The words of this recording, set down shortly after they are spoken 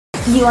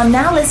You are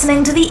now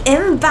listening to the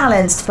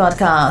Imbalanced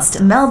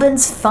Podcast,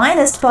 Melbourne's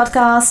finest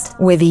podcast,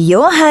 with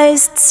your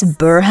hosts,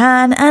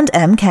 Burhan and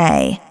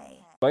MK.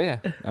 But yeah,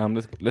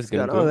 let's get What's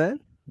going into on, it. man?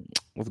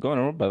 What's going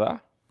on,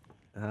 brother?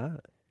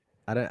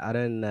 I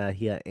don't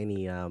hear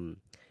any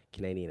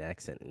Canadian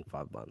accent in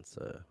 5 months,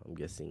 so I'm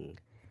guessing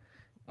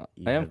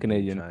you I am have been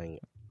Canadian. trying.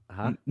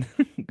 I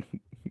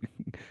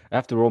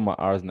have to roll my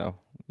R's now.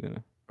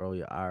 Roll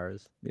your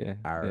R's. Yeah.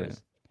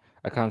 R's.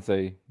 I can't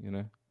say,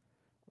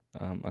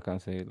 I can't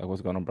say like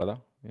what's going on, brother.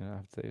 I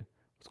have to say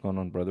what's going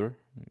on, brother.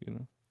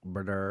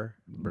 Brother.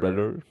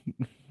 Brother.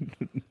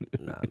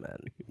 Nah, man.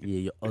 Yeah,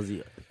 you're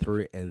Aussie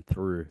through and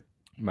through.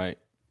 Mate,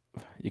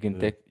 you can Yeah.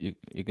 take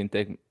you can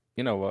take.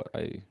 You know what?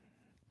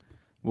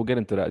 We'll get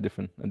into that a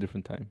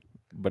different time.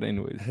 But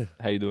anyways,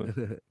 how you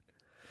doing?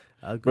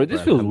 Bro,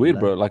 this feels weird,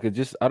 bro. Like I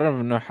don't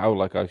even know how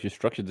like I should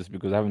structure this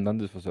because I haven't done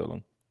this for so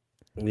long.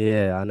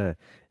 Yeah, I know.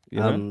 You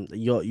know?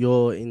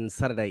 You're in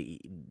Saturday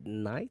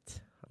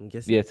night, I'm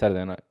guessing. Yeah,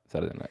 Saturday night.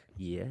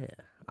 Yeah.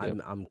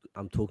 I'm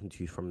talking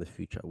to you from the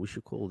future. We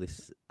should call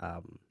this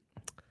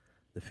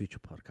the future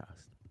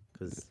podcast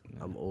because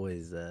I'm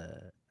always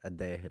a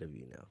day ahead of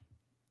you now.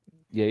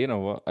 Yeah, you know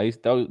what?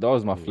 That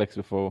was my flex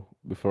before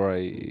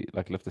I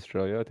like left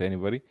Australia to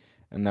anybody,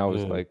 and now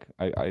it's like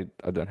I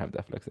don't have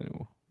that flex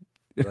anymore.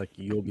 Like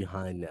you're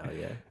behind now,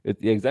 yeah.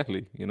 Yeah,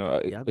 exactly. Yeah,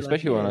 I'd be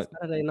especially like, when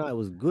Saturday night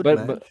was good,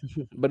 but man.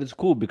 but it's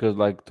cool because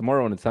like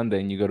tomorrow when it's Sunday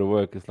and you go to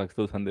work, it's like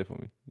still Sunday for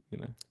me.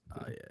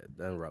 Oh yeah,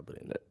 don't rub it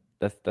in.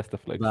 That's the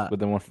flex. But- But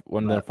then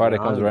when the But Friday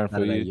when comes I'm around for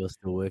Saturday, you, you're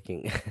still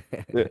working.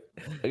 yeah,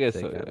 I guess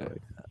Take so. that Yeah,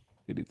 work.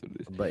 it is what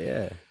it is. But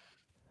yeah,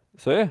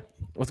 So yeah,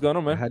 what's going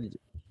on, man? how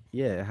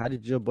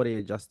did your body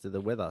adjust to the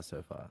weather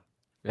so far?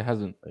 It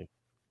hasn't. Like,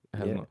 It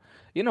has yeah. not.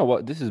 You know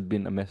what? This has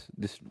been a mess.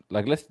 This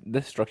like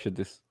let's structure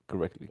this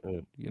correctly.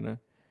 Mm.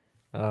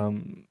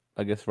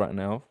 I guess right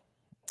now.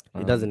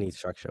 It doesn't need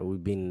structure.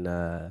 We've been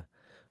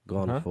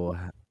gone Huh?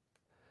 for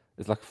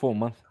It's like 4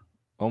 months,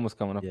 almost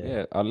coming up.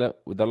 Yeah. Yeah,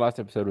 the last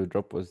episode we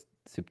dropped was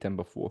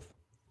September 4th.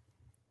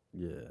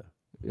 yeah,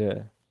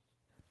 Yeah,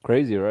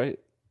 crazy, right?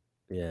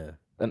 yeah.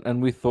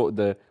 And we thought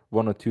the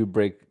 1 or 2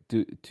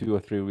 2 or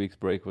 3 weeks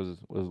break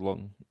was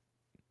long.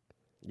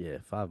 Yeah,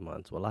 5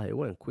 months. Well, it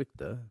went quick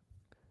though.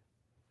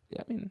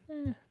 Yeah, I mean,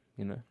 I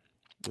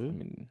Mm.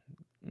 mean,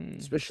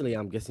 Especially,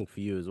 I'm guessing for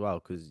you as well,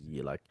 because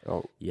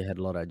oh, you had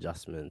a lot of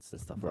adjustments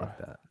and stuff bruh, like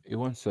that. it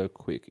went so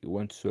quick. It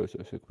went so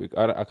quick.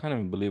 I can't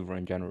even believe we're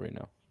in January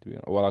now. To be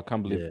honest, well, I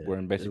can't believe Yeah, we're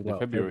in basically well,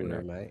 February now.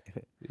 mate.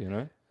 You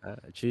know.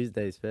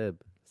 Tuesday's Feb,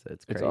 so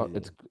it's It's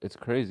crazy. it's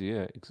crazy,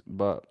 yeah.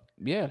 But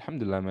yeah,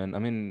 alhamdulillah, man. I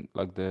mean,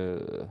 like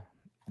I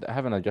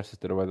haven't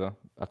adjusted to the weather.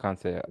 I can't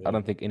say I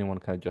don't think anyone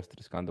can adjust to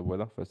this kind of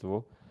weather. First of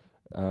all,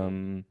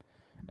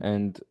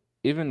 and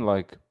even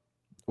like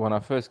when I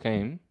first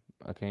came,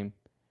 I came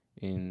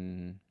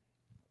in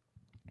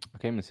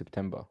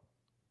September.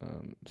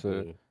 So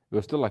it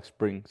was still like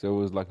spring, so it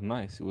was like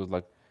nice. It was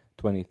like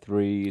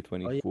 23, Oh, yeah,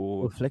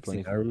 24, we're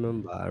flexing. 24. I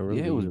remember.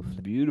 Yeah, it was you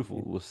were beautiful.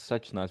 It was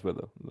such nice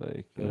weather.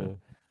 Like,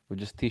 with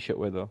just t-shirt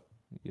weather,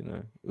 it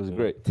was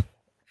great.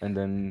 And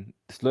then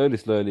slowly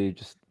it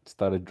just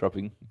started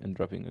dropping and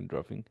dropping and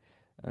dropping.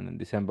 And in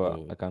December,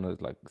 I kind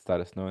of like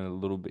started snowing a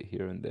little bit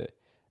here and there.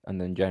 And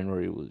then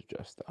January was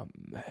just a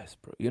mess,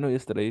 bro.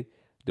 Yesterday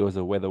there was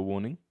a weather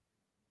warning,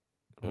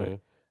 right?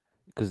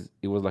 Because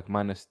it was like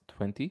minus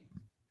 20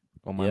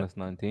 or minus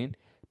 19,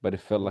 but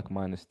it felt like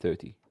minus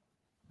 30,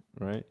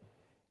 right?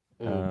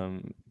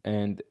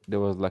 And there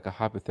was like a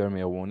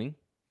hypothermia warning,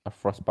 a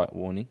frostbite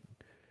warning,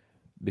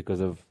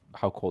 because of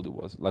how cold it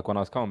was. Like when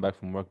I was coming back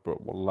from work,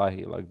 bro,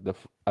 wallahi, like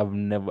I've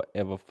never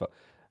ever felt.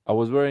 I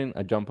was wearing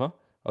a jumper,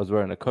 I was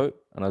wearing a coat,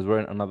 and I was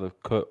wearing another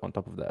coat on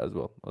top of that as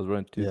well. I was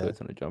wearing 2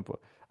 coats and a jumper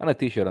and a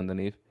t-shirt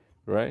underneath,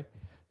 right?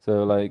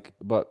 So like,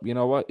 but you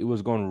know what? It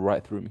was going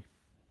right through me,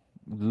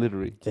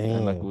 literally.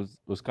 And like it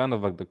was kind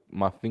of like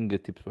my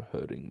fingertips were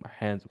hurting, my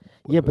hands.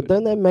 Yeah, but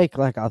don't they make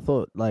I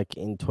thought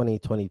in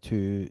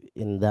 2022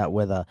 in that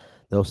weather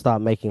they'll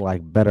start making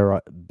better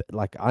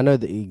I know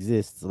that it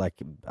exists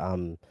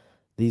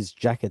these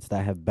jackets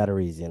that have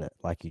batteries in it,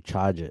 like you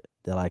charge it.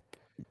 They're like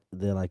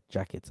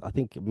jackets. I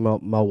think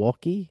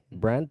Milwaukee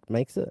brand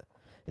makes it.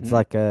 It's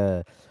like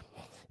a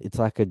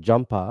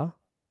jumper.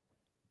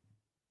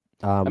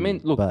 I mean,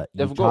 look, but you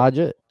they've got charge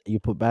it, you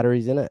put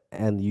batteries in it,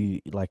 and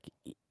you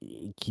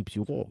it keeps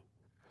you warm.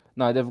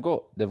 no, they've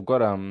got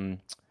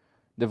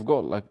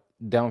like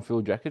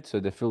down-filled jackets, so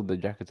they fill the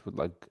jackets with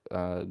like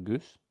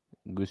goose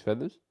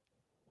feathers,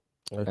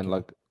 and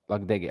like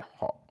they get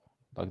hot,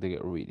 like they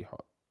get really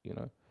hot,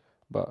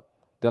 but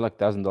they're like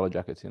 $1,000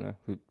 jackets,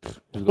 who's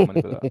got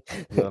money for that?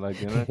 So like,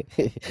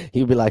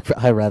 He'd be like,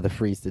 I'd rather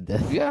freeze to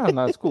death. yeah,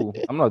 no, it's cool.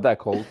 I'm not that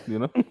cold,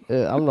 I'm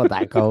not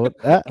that cold.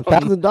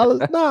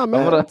 $1,000? Nah,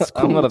 man. It's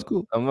cool. It's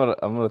cool. I'm not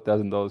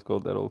 $1,000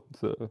 cold at all.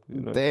 So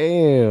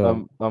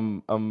Damn.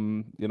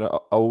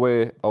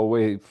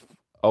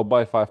 I'll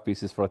buy 5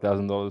 pieces for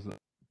 $1,000.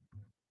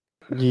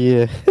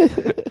 Yeah.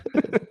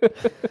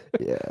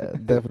 Yeah,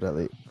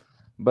 definitely.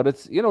 But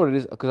it's you know what it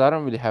is because I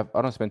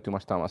don't spend too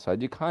much time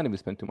outside. You can't even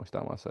spend too much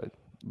time outside.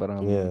 But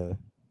Yeah.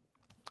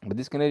 but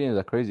these Canadians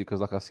are crazy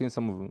because like I've seen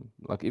some of them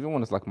like even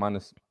when it's like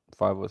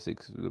 -5 or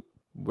 6, they're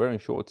wearing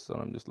shorts,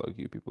 and I'm just like,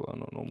 you people are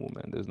not normal,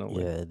 man. There's no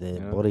way, Yeah, their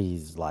you know.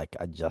 body's like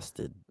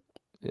adjusted.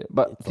 Yeah,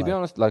 but It's to be like,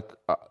 honest, like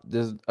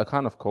there's a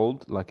kind of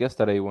cold. Like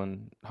yesterday,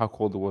 when how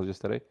cold it was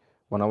yesterday,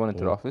 when I went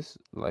into the mm, office,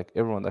 like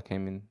everyone that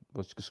came in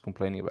was just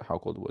complaining about how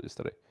cold it was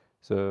yesterday.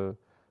 So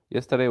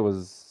yesterday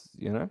was,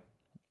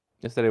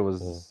 yesterday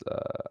mm, was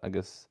I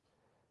guess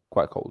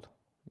quite cold,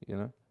 you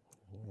know.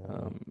 yeah.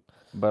 Um,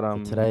 but So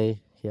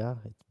today, yeah,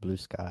 it's blue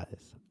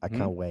skies. I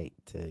hmm? can't wait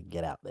to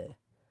get out there.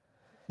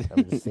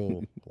 I'm just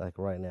seeing, like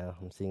right now,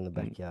 I'm seeing the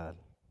Mm, backyard.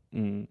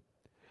 mm.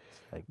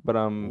 It's like But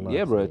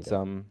yeah, nice bro. every It's day.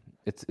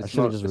 I it's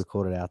should have not. just It's,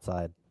 recorded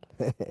outside.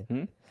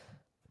 hmm?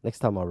 Next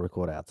time I'll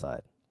record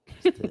outside,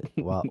 just to,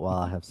 while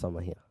I have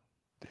summer here.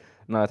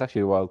 No, it's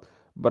actually wild.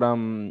 But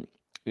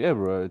yeah,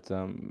 bro.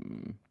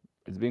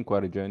 It's been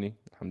quite a journey.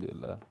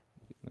 Alhamdulillah.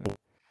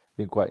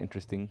 Been quite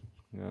interesting.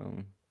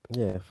 Um,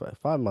 Yeah,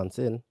 5 months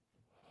in,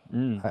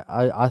 mm.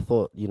 I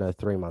thought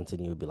 3 months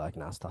in you'd be like,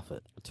 nah, stuff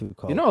it, too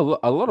You cold. know,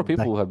 a lot of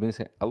Back, people have been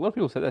saying. A lot of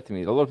people said that to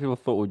me. A lot of people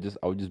thought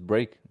I would just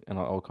break and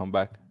I'll come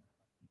back.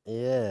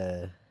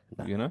 yeah.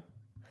 Nah, You know,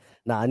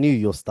 nah, I knew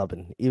you're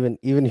stubborn. Even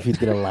if you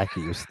didn't like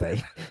it, you'll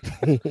stay.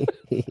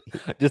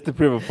 just to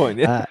prove a point.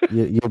 Yeah.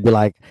 You'll be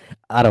like,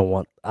 I don't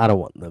want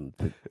them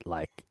to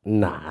like,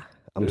 nah,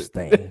 I'm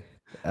staying.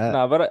 Uh,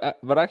 Nah,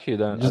 but actually,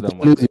 I just don't don't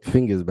mind lose it. your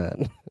fingers,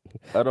 man,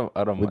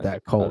 I don't with mind.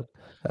 that cold.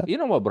 Huh? You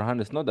know what,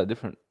 Burhan? It's not that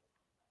different.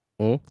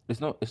 Mm?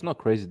 It's not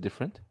crazy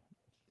different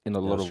in a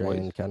lot of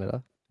Australia ways. and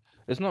Canada.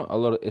 It's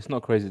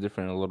not crazy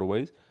different in a lot of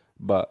ways,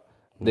 but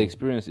the Mm.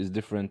 experience is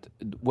different.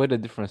 Where the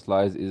difference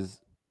lies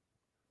is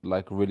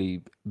like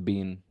really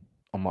being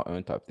on my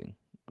own type thing,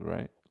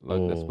 right?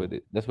 Like Mm.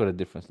 that's where the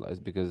difference lies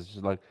because it's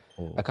just like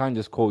I Mm. can't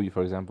just call you,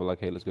 for example, like,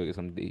 hey, let's go get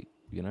something to eat,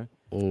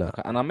 No.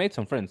 and I made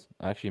some friends.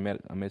 I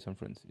made some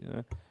friends,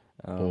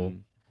 Mm.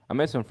 I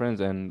made some friends,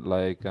 and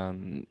like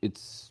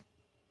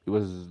it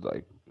was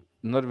like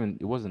not even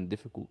it wasn't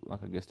difficult,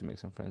 like, I guess, to make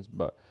some friends,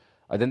 but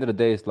at the end of the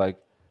day, it's like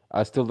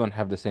I still don't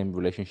have the same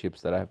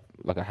relationships that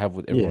I have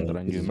with everyone Yeah, that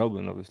I knew in 'cause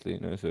Melbourne, obviously,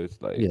 so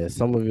it's like yeah,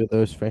 some of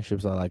those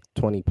friendships are like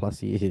 20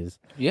 plus years.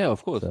 yeah,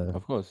 So,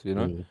 of course,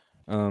 mm.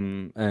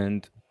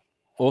 and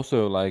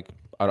also like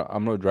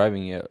I'm not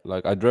driving yet.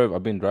 Like I've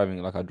been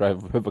driving. Like I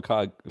drive whatever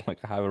car like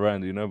I have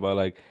around, but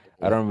like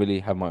I Mm. don't really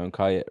have my own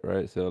car yet,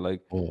 right? So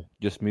like Mm.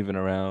 just moving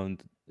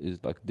around is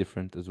like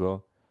different as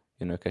well.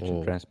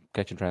 Mm.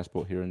 Catching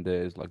transport here and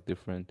there is like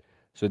different.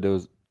 So there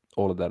was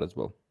all of that as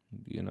well,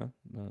 you know.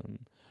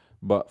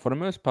 But for the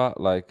most part,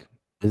 like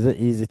Is it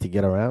easy to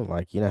get around?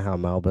 Like, you know how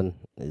Melbourne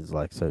is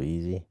like so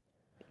easy?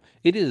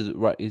 it is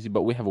right easy,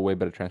 but we have a way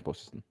better transport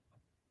system.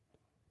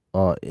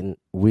 Oh,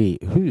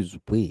 who's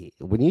we?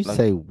 When you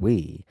Like say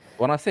we,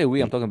 when I say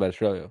we, I'm y- talking about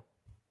Australia.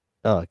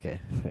 oh, okay,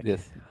 okay.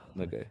 Yes.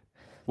 Okay.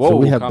 So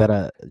we Whoa, have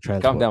better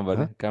calm transport, down,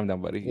 buddy. huh? Calm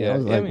down, buddy. Yeah, I Yeah,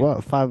 was yeah. I like, mean,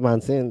 what? 5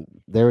 months in,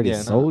 they already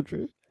yeah, no, sold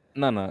you?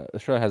 no.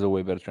 Australia has a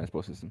way better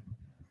transport system.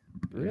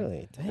 Yeah,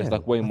 Really? it's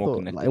like Damn. way I more thought,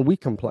 connected. and we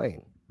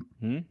complain.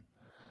 Hmm?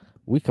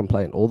 We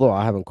complain. Although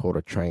I haven't caught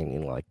a train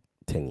in like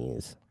 10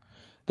 years.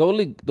 The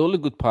only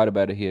good part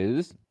about it here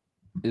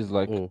is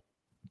like Mm.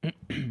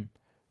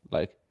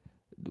 like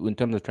in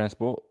terms of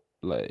transport,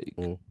 like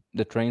Mm.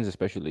 the trains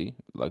especially,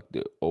 like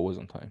they're always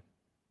on time,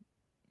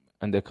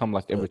 and they come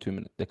like So every 2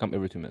 minutes. They come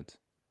every 2 minutes.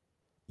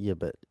 yeah,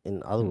 but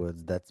in other Hmm.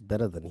 words, that's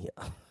better than here.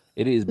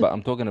 It is, but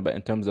I'm talking about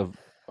in terms of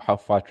how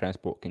far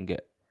transport can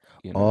get.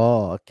 You know,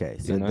 Oh, okay.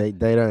 you So know. they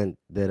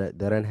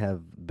don't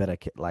have better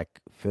like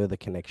further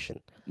connection.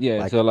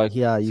 Yeah. Like So like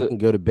here, you so can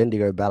go to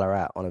Bendigo,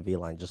 Ballarat on a V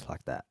line just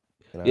like that.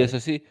 You yeah. know? So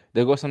see,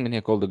 they got something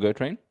here called the Go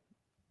Train.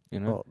 You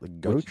know, Oh, the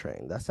Go which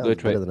Train. That Go sounds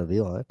Train, better than a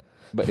V line.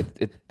 but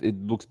it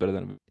looks better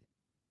than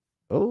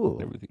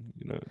Oh, everything.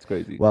 It's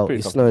crazy, well, pretty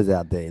it comfortable. snows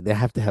out there. They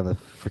have to have a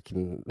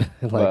freaking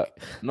But like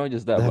not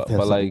just they that, have to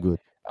have but something like good.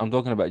 I'm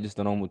talking about just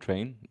a normal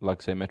train,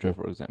 like say Mm, Metro,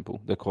 for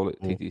example. They call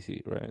it mm,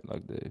 TTC, right?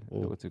 Like the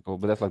mm. what's it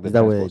called? But that's like the Is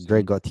that where transport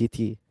Drake system. got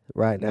TT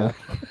right No, now?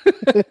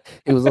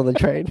 He was on the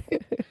train.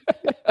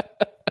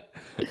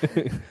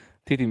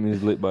 TT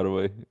means lit, by the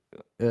way.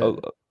 Yeah. Oh,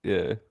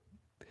 yeah.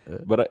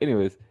 Uh, But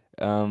anyways,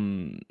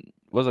 um,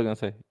 what was I gonna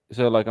say?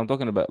 So like I'm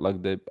talking about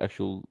like the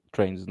actual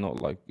trains,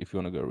 not like if you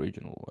want to go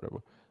regional or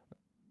whatever.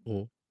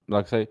 mm,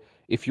 Like say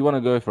if you want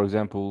to go, for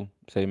example,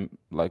 say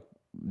like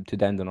to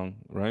Dandenong,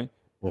 right?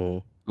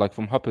 mm. Like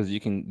from Hoppers, you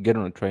can get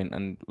on a train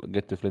and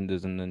get to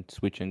Flinders and then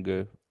switch and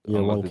go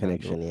Yeah, unlock one the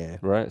Dandenong, connection. Yeah.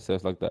 right? So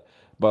it's like that.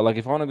 But like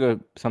if I want to go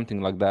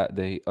something like that,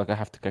 I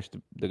have to catch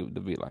the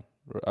V line.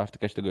 Right? I have to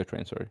catch the Go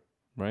train, sorry,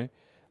 right?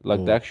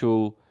 Like Mm, the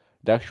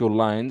actual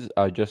lines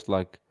are just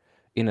like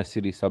inner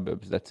city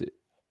suburbs. That's it.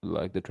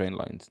 Like the train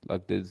lines,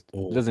 like it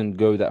mm, doesn't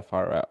go that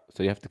far out.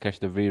 So you have to catch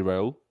the V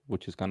rail,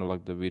 which is kind of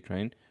like the V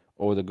train,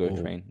 or the Go mm.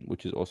 train,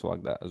 which is also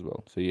like that as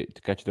well. So you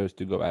to catch those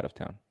to go out of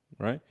town,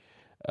 right?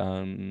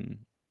 Um,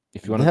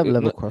 if you They want have to,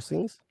 level no,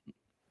 crossings.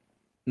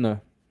 no,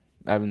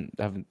 I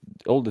haven't.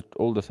 All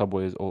the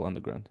subway is all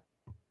underground.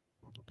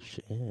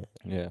 Shit.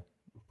 Yeah,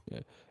 yeah.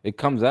 It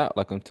comes out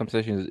like on some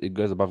stations it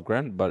goes above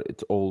ground, but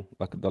it's all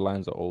like the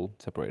lines are all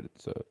separated,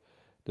 so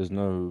there's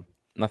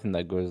nothing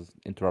that goes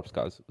interrupts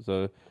cars.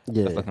 So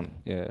that's Yeah. like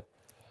yeah.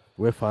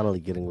 We're finally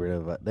getting rid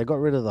of it. They got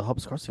rid of the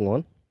Hobbs Crossing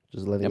one.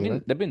 Just I letting you know.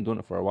 mean they've been doing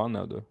it for a while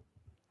now though,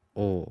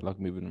 Mm. like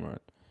moving around.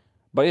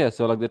 But yeah,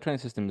 so like the train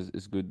system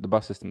is good. The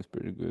bus system is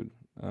pretty good.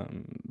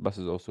 Bus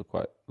is also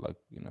quite like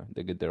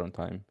they get there on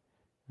time.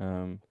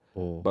 Um,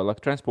 Mm. but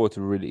like transport's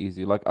really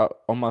easy. Like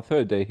on my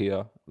third day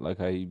here, like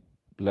I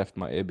left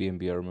my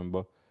Airbnb, I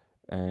remember,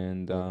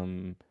 and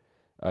Mm.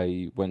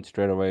 I went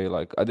straight away.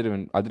 Like I did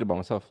it by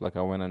myself. Like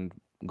I went and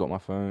got my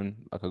phone.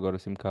 Like I got a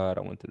SIM card.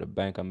 I went to the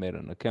bank. I made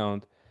an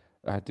account.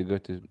 I had to go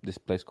to this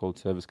place called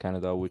Service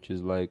Canada,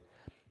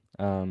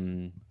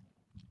 um,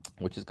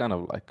 which is kind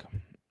of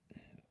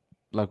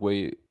like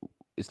where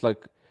it's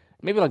like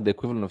maybe like the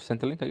equivalent of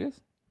Centrelink, I guess.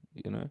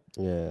 You know.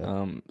 Yeah.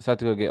 So I had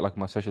to go get like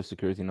my social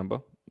security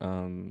number.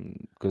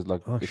 Because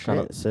like Oh it's kind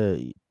of shit. So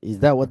is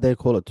that what they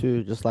call it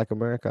too? Just like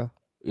America?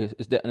 and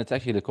it's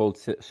actually called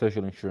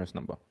social insurance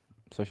number.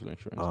 Social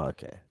insurance. Oh,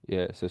 okay.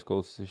 Yeah, so it's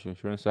called social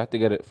insurance. So I had to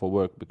get it for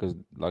work because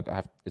like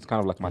it's kind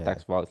of like my Yeah.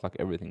 tax file. It's like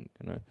everything,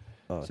 you know.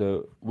 Oh, okay.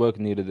 So work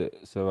needed it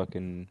so I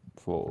can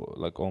for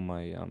like all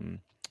my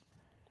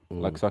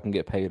like Mm. so I can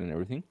get paid and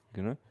everything,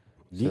 you know.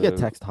 Do you get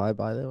So, taxed high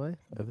by the way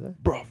over there?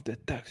 bro, the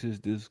tax is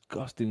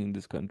disgusting in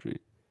this country.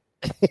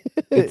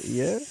 It's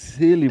Yeah.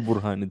 silly,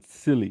 Burhan. It's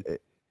silly.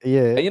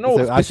 Yeah. And you know So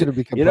what's I shouldn't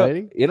be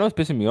complaining. you know what's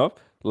pissing me off?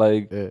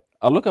 Like Yeah.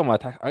 I look at my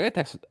tax.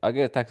 I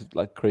get taxed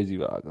like crazy.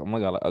 Like, oh my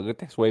god, like, I get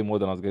taxed way more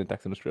than I was getting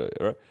taxed in Australia,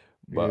 right?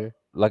 But Yeah.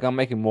 like I'm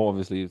making more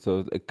obviously,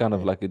 so it kind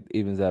of Yeah. like it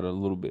evens out a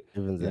little bit,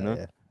 Evens you out, know.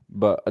 yeah.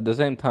 But at the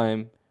same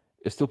time,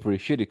 it's still pretty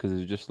shitty because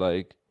it's just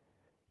like,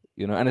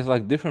 and it's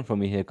like different for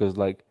me here because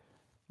like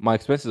my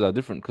expenses are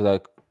different because I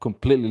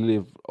completely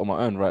live on my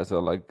own, right? So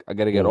like I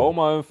gotta get all Mm.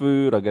 my own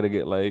food. I gotta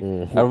get like I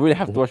Mhm. really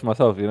have to watch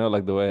myself,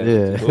 like the way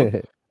what's it called?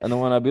 Yeah. And then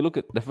when I be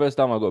looking, the first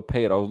time I got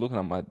paid, I was looking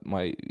at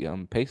my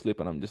pay slip,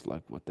 and I'm just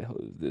like, what the hell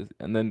is this?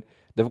 And then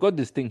they've got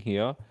this thing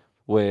here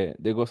where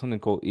they got something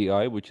called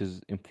EI, which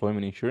is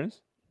employment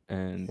insurance,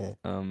 and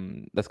Yeah.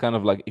 that's kind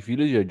of like if you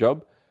lose your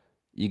job,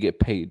 you get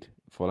paid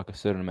for like a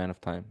certain amount of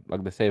time.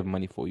 Like they save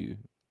money for you,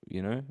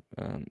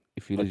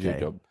 if you lose your Okay.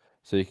 job,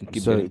 so you can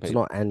keep So getting it's paid.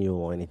 not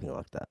annual or anything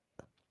like that.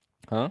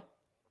 Huh?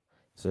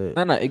 So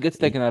No, it gets it,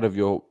 taken out of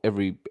your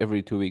every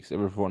 2 weeks,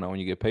 every fortnight when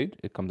you get paid.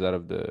 It comes out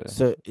of the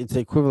so it's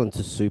equivalent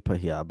to super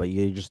here, but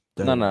you just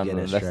no, don't no, get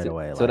no. it That's straight it.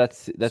 away So like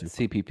that's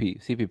super.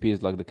 CPP. CPP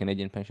is like the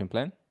Canadian pension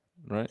plan,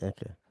 right?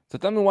 Okay. So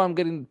tell me why I'm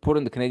getting put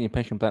in the Canadian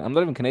pension plan. I'm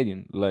not even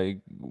Canadian.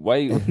 Like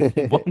why?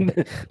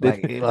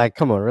 why like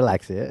come on,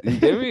 relax here. you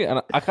get me?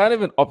 And I can't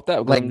even opt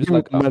out because Like I'm just give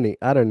me like money.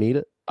 I don't need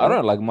it. I don't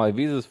know. Like my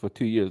visa's for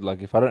 2 years.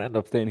 Like if I don't end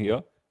up staying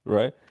here,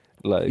 right?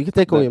 You Like can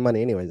take all then your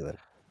money anyways then.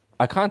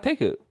 I can't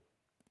take it.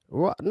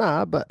 What?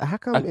 Nah, but how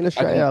come in I can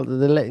Australia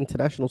they let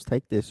internationals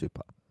take their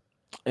super?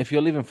 if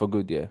you're leaving for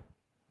good. Yeah,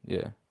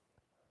 yeah.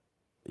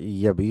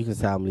 Yeah, but you can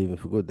say I'm leaving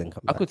for good, then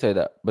come I back. could say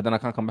that, but then I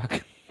can't come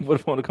back. What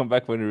if I want to come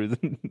back for any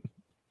reason?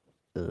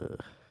 Ugh.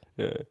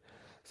 Yeah.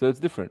 So it's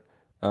different.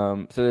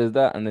 So there's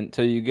that, and then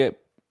so you get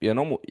your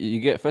normal. You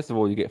get first of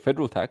all you get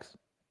federal tax,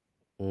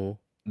 Mm.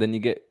 then you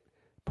get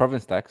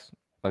province tax,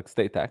 like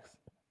state tax,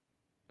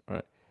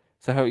 right?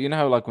 So how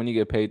how like when you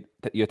get paid,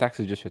 your tax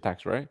is just your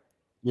tax, right?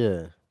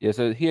 Yeah. Yeah.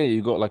 So here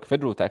you got like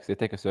federal tax, they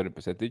take a certain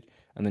percentage,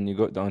 and then you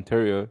got the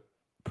Ontario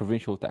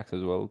provincial tax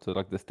as well. So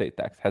like the state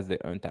tax has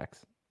their own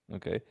tax.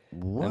 Okay.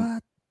 And What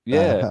the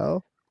yeah,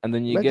 hell? and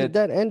then you Imagine get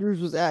Dan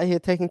Andrews was out here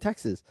taking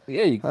taxes.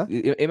 yeah. Huh?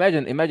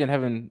 Imagine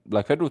having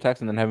like federal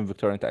tax and then having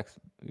Victorian tax.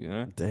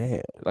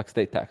 Damn. Like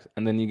state tax,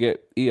 and then you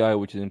get EI,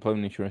 which is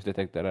employment insurance. They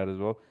take that out as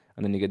well,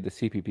 and then you get the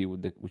CPP,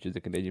 which is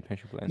the Canadian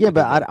pension plan. Yeah, They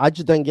but take that I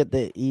just don't get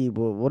the E.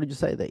 What did you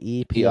say? The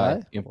EI,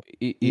 EPI?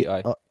 E,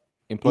 EI, uh,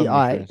 employment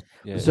EI. insurance.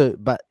 Yeah, So,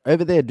 but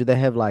over there, do they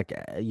have like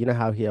you know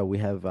how here we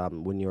have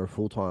when you're a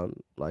full time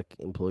like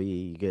employee,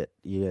 you get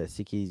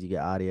sickies, you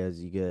get RDOs,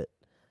 you get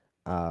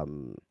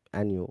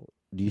annual.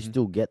 Do you hmm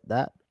still get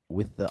that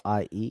with the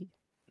IE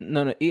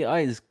No,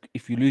 EI is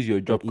if you lose your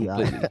or job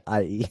completely.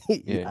 IE?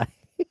 Yeah, EI.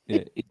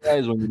 yeah. EI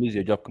is when you lose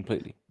your job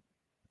completely.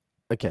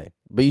 Okay,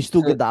 but you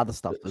still So, get the other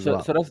stuff as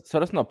well.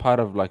 that's not part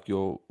of like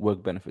your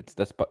work benefits.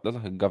 That's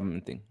like a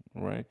government thing,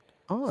 right?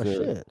 Oh So,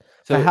 shit!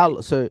 So so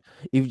how? So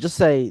if you just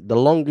say the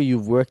longer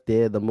you've worked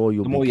there, the more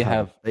you'll the be more you covered.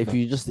 have, If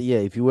you just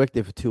if you work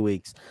there for 2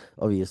 weeks,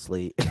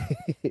 obviously.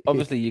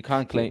 obviously you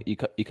can't claim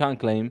you can't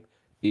claim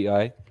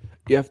EI.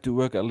 You have to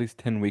work at least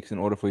 10 weeks in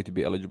order for you to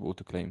be eligible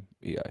to claim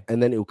EI.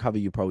 And then it'll cover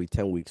you probably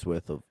 10 weeks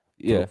worth of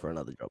to Yeah, look for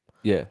another job.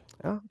 yeah.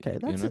 Oh, okay,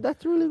 You know.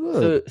 that's really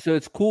So good. so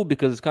it's cool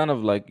because it's kind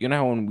of like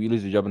how when we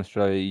lose a job in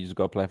Australia, you just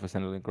go apply for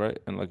Centrelink, right?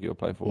 And like you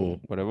apply for Mm,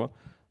 whatever.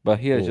 But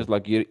here it's mm. just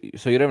like you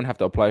don't even have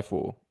to apply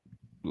for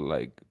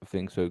like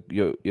things. So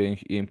your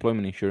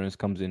employment insurance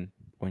comes in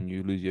when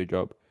you lose your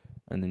job,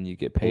 and then you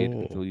get paid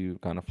Mm. until you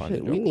kind of find a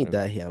Shit, job. we or need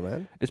whatever. that here,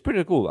 man. It's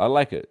pretty cool. I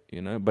like it,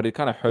 but it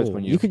kind of hurts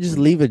when You could just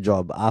when leave a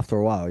job after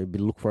a while. You'd be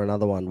look for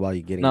another one while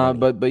you're getting nah,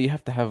 money. but you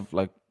have to have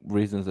like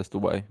reasons as to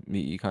why.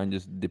 You can't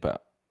just dip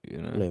out.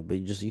 No, but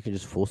you can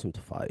just force them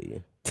to fire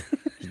you.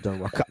 Just don't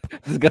rock up.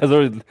 This guy's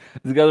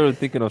already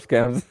thinking of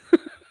scams.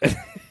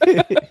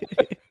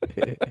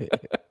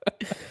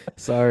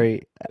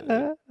 Sorry,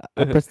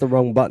 I pressed the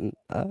wrong button.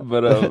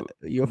 But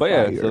You're but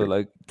yeah, so fired.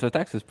 like so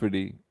tax is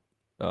pretty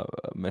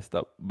messed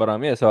up. But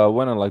yeah, so I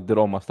went and like did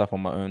all my stuff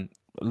on my own.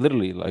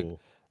 Literally, like Mm.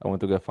 I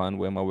went to go find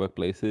where my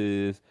workplace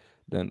is.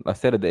 Then I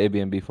stayed at the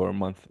Airbnb for a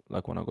month,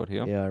 like when I got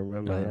here. Yeah, I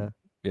remember.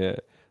 Yeah, Yeah,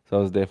 so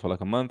I was there for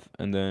like a month,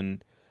 and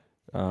then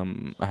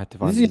I had to this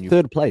find is a your new.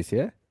 third place.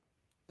 Yeah,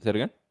 Say it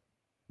again.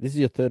 this is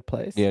your third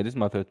place. Yeah, this is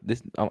my third.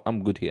 This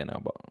I'm good here now,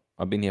 but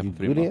I've been here You for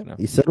three good months here? now.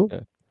 You settled?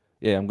 Yeah,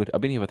 yeah, I'm good.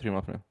 I've been here for 3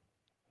 months now.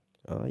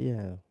 Oh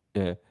yeah.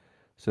 Yeah.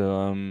 So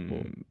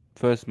Mm.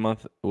 first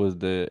month was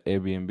the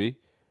Airbnb,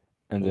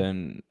 and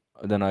Mm.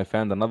 then I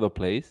found another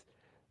place,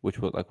 which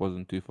was like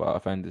wasn't too far. I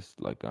found this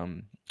like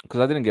because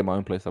I didn't get my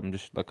own place. I'm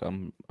just like I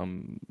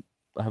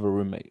have a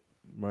roommate,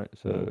 right?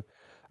 So Mm.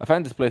 I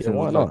found this place Yeah, and it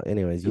why was like not?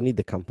 Anyways, you need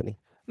the company.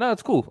 no,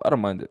 it's cool. I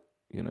don't mind it,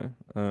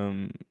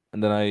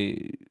 and then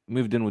I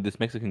moved in with this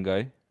Mexican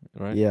guy,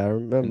 right? Yeah, I And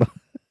remember.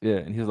 yeah,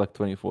 and he was like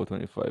 24,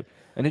 25,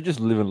 and he just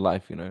living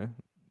life. Yeah.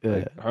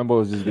 Like Homeboy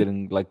was just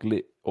getting like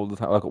lit all the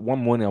time. Like one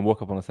morning, I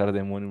woke up on a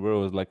Saturday morning, bro.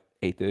 It was like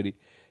 8:30.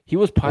 He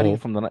was partying Mm.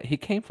 from the night. He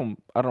came from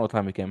I don't know what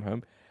time he came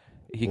home.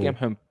 He came Mm.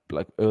 home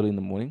like early in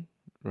the morning,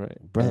 right?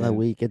 Brother, And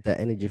where you get that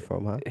energy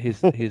from, huh?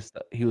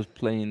 he was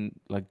playing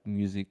like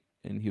music,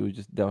 and he was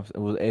just down.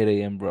 It was 8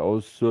 a.m., bro. I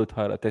was so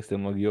tired. I texted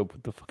him like, "Yo,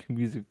 put the fucking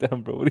music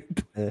down, bro. What are you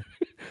doing?"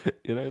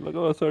 Yeah. Like,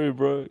 "Oh, sorry,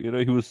 bro."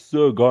 He was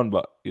so gone.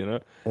 But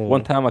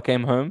one Mm. time I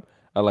came home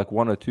at like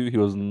 1 or 2, he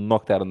was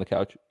knocked out on the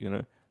couch.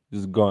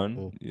 Just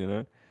gone.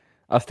 Mm.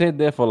 I stayed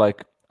there for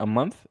like a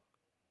month,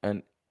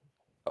 and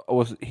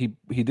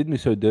he did me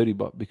so dirty,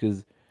 but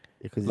because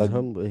Because his like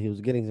homeboy, he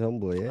was getting his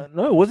homeboy, yeah?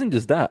 no, it wasn't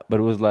just that, but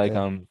it was like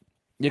Yeah.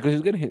 yeah, because he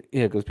was getting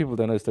yeah, because people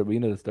don't know the story, but you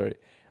know the story.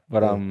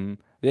 But Mm.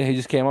 yeah, he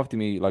just came up to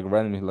me like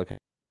randomly, like,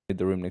 "Hit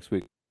the room next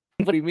week."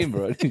 What do you mean,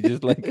 bro?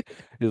 He's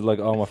like,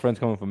 "Oh, my friend's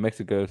coming from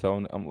Mexico," so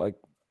I'm like,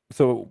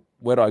 "So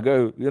where do I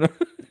go?"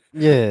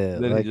 Yeah,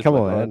 Then he like just come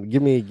like, on, "All right." man.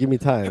 Give me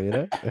time, you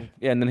know?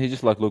 Yeah, and then he's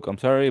just like, "Look, I'm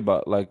sorry,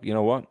 but like, you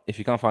know what? If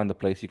you can't find the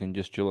place, you can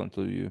just chill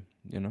until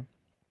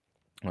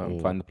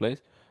Mm. find the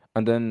place."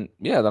 And then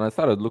yeah, then I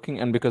started looking,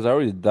 and because I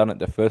already done it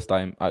the first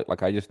time,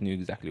 I just knew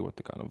exactly what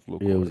to kind of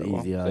look Yeah, it or was whatever.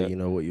 easier, So you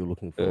know what you're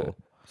looking uh, for.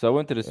 so I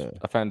went to this. Yeah.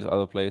 I found this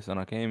other place, and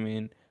I came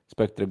in,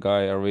 spoke to the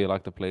guy. I really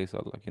liked the place. I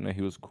was like,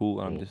 he was cool,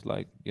 and I'm Mm. just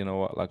like, you know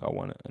what, like I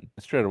want it. And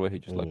straight away, he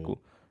just like Mm.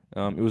 cool.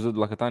 It was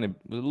like it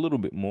was a little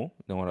bit more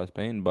than what I was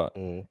paying, but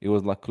Mm. it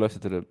was like closer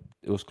to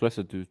it was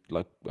closer to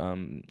like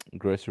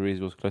groceries.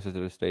 It was closer to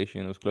the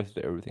station. It was closer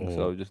to everything. So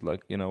I Mm. was just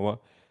like, you know what,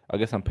 I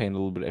guess I'm paying a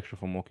little bit extra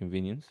for more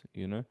convenience.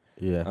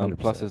 Yeah,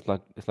 Plus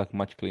 100%. it's like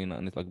much cleaner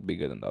and it's like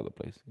bigger than the other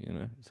place.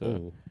 So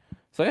Mm.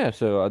 so yeah,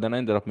 so then I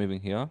ended up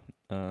moving here.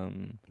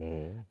 Um,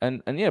 Mm.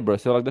 and yeah, bro.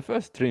 So like the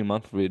first 3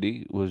 months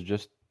really was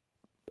just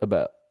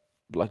about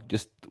like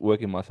just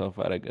working myself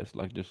out, I guess.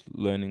 Like just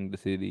learning the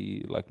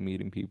city, like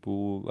meeting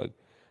people, like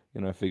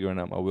figuring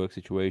out my work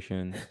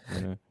situation.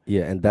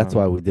 Yeah, and that's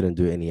why Um, we didn't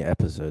do any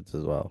episodes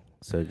as well.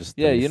 So just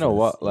the yeah, you know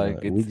listeners, what? Like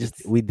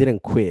it's we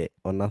didn't quit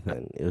or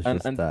nothing. It was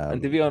and just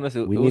and to be honest,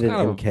 we it was needed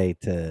kind of MK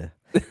to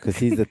because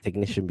he's the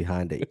technician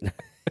behind it.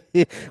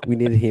 We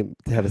needed him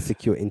to have a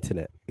secure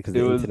internet because it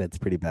the was internet's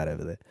pretty bad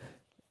over there.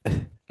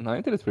 no,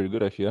 internet's pretty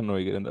good actually. I don't know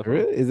where you're getting that from.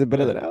 Really? Is it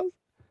better Yeah. than ours?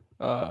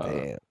 Uh,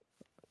 Damn.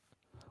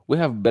 we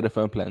have better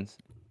phone plans.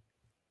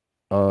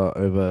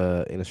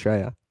 Over in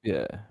Australia.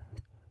 Yeah.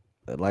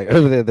 Like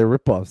over there, the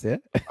rip-offs, yeah?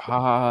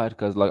 Hard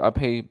because like I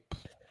pay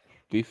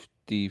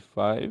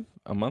 55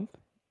 a month,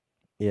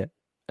 Yeah.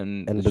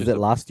 and And it's does just it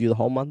last you the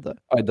whole month though?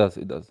 it does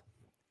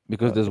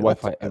because there's Okay,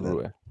 that's Wi-Fi alright then.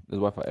 everywhere. There's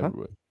Wi-Fi Huh?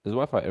 everywhere. There's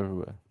Wi-Fi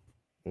everywhere.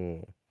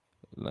 Mm.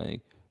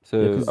 Like Yeah, so,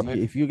 I because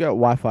mean, if you got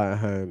Wi-Fi at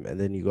home and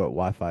then you got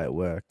Wi-Fi at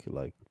work,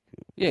 like,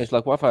 yeah, it's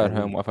like Wi-Fi at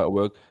home, and Wi-Fi at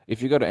work.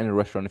 If you go to any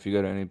restaurant, if you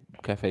go to any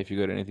cafe, if you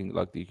go to anything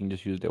like that, you can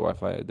just use their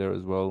Wi-Fi there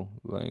as well.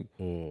 Like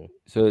mm.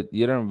 so,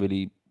 you don't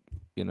really,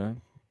 you know,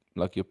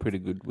 like you're pretty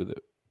good with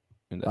it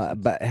in that sense.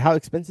 But how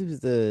expensive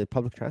is the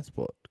public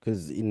transport?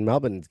 Because in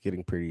Melbourne, it's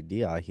getting pretty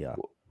dear here.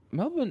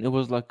 Melbourne, it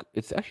was like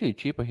it's actually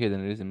cheaper here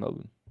than it is in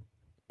Melbourne.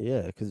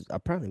 Yeah, because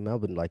apparently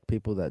Melbourne, like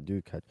people that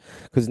do catch,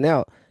 because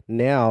now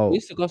It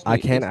used to cost I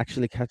me can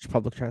actually catch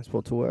public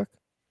transport to work,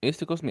 it used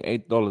to cost me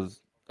 $8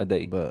 a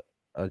day. but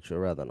I'd sure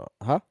rather not.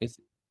 Huh? It's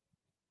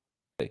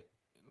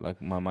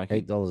like my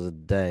Mikey. $8 a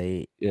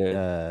day.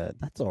 Yeah.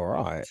 That's all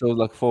right. So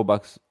like $4,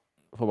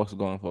 $4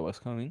 going,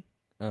 $4 coming.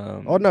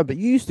 Oh no, but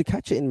you used to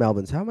catch it in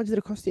Melbourne. So how much did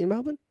it cost you in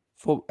Melbourne?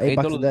 For $8 a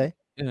 $8. day.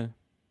 Yeah.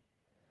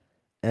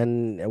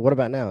 And what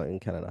about now in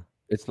Canada?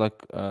 It's like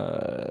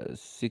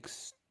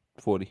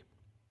 640.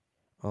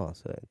 Oh,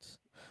 so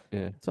Yeah,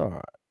 it's all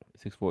right.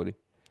 640.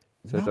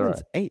 So it's all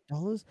Melbourne's right.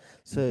 $8.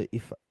 So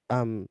if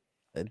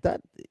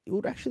that it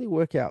would actually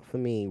work out for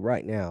me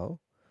right now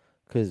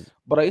because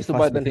But I used if to I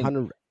buy the spend thing.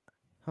 100,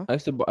 huh? I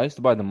used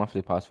to buy the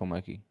monthly pass for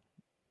Mikey.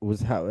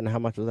 Was how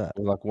much was that? It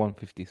was like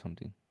 150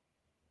 something.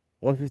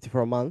 150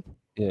 for a month.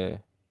 Yeah,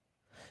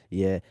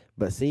 Yeah,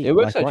 but see, it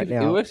works like out right cheap.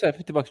 It now, works out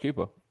 $50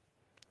 cheaper.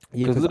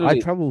 yeah, Because because I literally,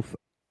 travel.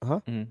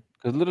 Huh?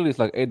 it's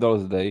like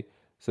 $8 a day.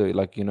 So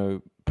like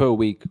per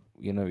week,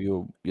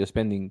 you're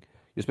spending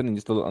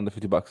just a little under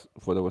 $50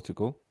 for the what's it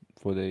called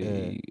for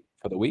Yeah,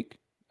 the week.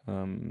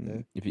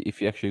 yeah.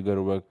 If you actually go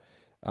to work,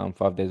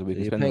 5 days a week, So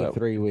you're you're spending paying about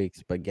 3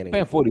 weeks, but you're getting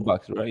paying forty four.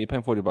 bucks, right? You're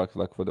paying $40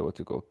 like for the what's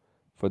it called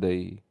for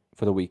the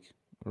week,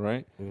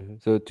 right? Mm-hmm.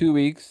 So 2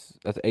 weeks,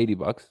 that's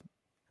 $80.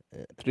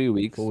 Yeah. 3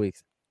 weeks, 4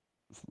 weeks,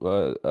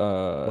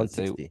 I'd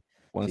say 160.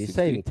 So you're 160.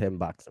 saving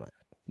 $10, man.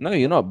 No,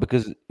 you're not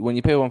because when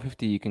you pay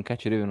 150, you can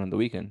catch it even on the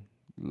weekend.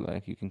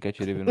 Like you can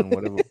catch it even on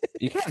whatever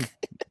you can.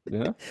 You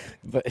know,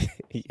 But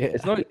yeah,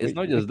 it's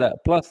not just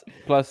that. Plus,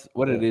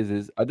 what it uh,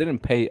 is I didn't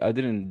pay. I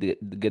didn't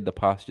get the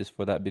pass just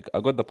for that. Because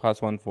I got the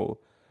pass one for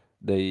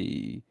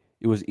the.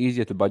 It was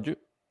easier to budget,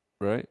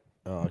 right?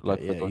 oh, okay,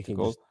 Like for yeah, the you what's it can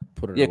called? just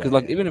put it Yeah, because away.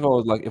 like even if I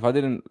was like if I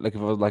didn't like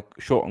if I was like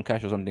short on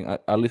cash or something,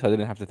 at least I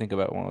didn't have to think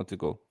about what to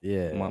go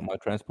Yeah, my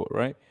transport,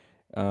 right?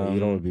 but you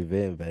don't want Um, to be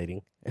there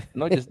invading.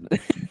 not just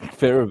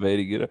fair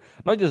evading,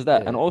 not just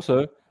that, and Yeah,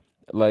 also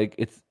like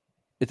it's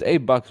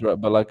 $8, right?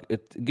 But like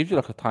it gives you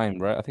like a time,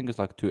 right? I think it's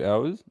like 2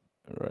 hours,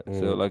 right?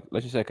 So mm, like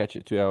let's just say I catch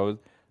it 2 hours,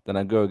 then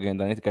I go again,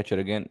 then I need to catch it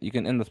again. You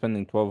can end up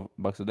spending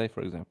 $12 a day,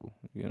 for example.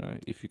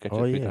 If you catch oh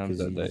it three yeah, times because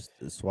that you day. just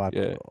swipe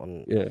Yeah,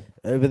 on yeah,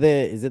 over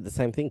there. Is it the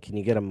same thing? Can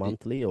you get a y-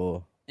 monthly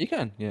or? you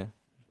can, yeah,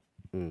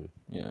 Mm,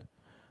 yeah.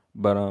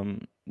 But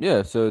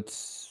yeah. So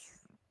it's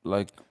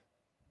like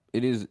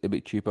it is a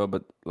bit cheaper,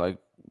 but like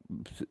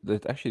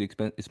it's actually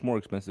It's more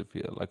expensive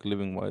here, like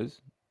living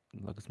wise.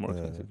 Like it's more uh,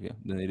 expensive here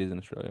than it is in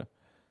Australia.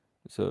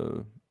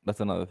 So that's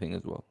another thing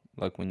as well.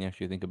 Like when you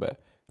actually think about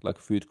like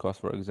food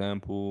costs, for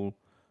example,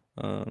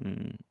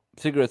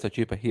 cigarettes are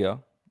cheaper here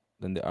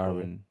than they are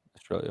mm, in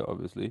Australia,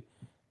 obviously.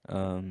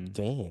 Um,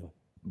 damn.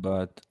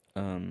 but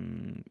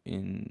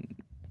in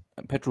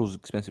petrol's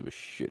expensive as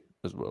shit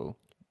as well.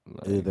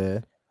 Like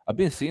There. I've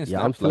been seeing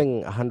Yeah, I'm snaps like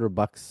feeling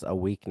 $100 a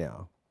week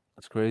now.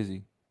 that's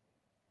crazy.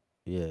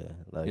 Yeah,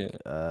 like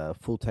Yeah.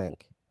 full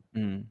tank,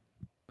 Mm.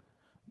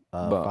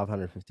 But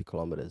 550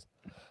 kilometers,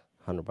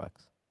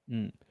 $100.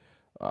 mm,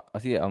 I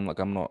see. I'm like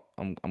I'm not.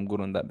 I'm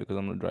good on that because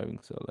I'm not driving.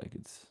 So like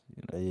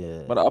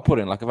Yeah. But I'll put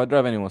in like if I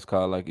drive anyone's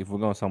car, like if we're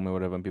going somewhere,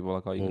 whatever, and people are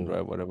like, oh, you can Mm,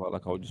 drive, whatever.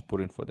 Like I'll just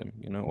put in for them,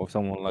 Or if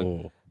someone like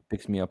mm.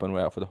 picks me up and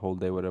we're out for the whole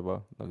day,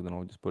 whatever, like then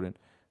I'll just put in.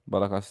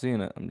 But like I've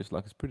seen it, I'm just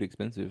like it's pretty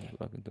expensive,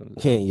 like in terms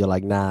of Yeah, that. you're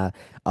like, nah,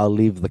 I'll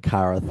leave the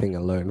car thing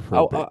alone for I,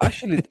 a I bit.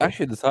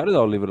 actually decided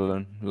I'll leave it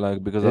alone,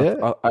 like because Yeah.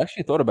 I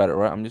actually thought about it,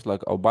 right? I'm just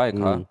like I'll buy a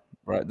car, Mm,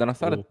 right? Then I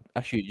started mm.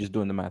 actually just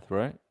doing the math,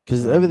 right?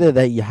 Because over there,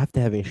 that you have to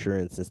have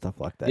insurance and stuff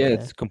like that. Yeah, Yeah.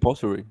 it's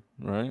compulsory,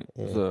 right?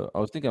 Yeah. So I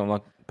was thinking, I'm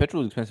like,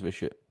 petrol is expensive as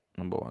shit.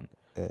 Number one.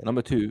 Yeah.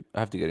 Number two, I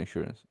have to get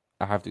insurance.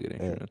 I have to get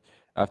Yeah. insurance.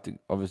 I have to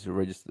obviously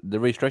register. The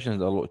registration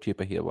is a lot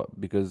cheaper here, but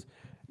because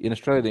in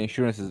Australia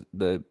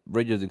the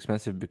reg is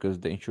expensive because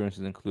the insurance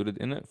is included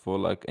in it for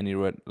like any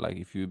like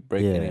if you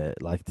break any Yeah,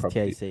 like the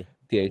property, TAC.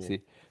 Mm,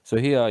 TAC. So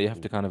here you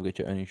have mm, to kind of get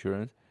your own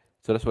insurance.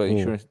 So that's why mm,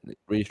 insurance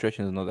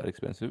registration is not that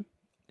expensive,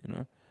 you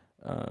know.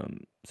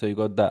 So you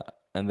got that,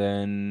 and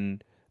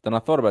then I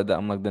thought about that.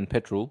 I'm like, then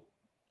petrol,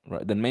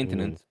 right? Then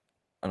mm. maintenance,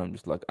 and I'm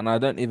just like, and I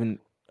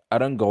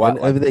don't go And out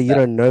like over there, you that.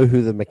 don't know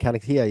who the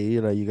mechanic here.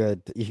 You go,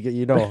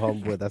 you know,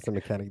 homeboy, that's a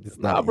mechanic. This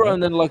Nah, that, you bro. know.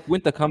 And then like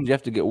winter comes, you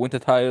have to get winter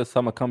tires.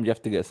 Summer comes, you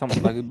have to get summer.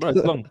 Like, bro,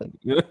 it's long.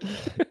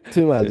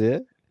 Too much, Yeah, yeah.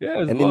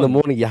 yeah, it's And in the long.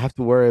 morning, you have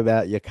to worry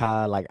about your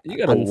car like You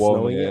gotta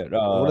warm unsnowing it. it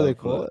What do they up.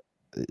 call it?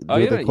 Oh,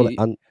 Do they call it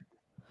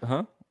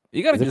huh?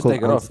 You gotta Is it just called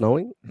take it off.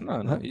 unsnowing?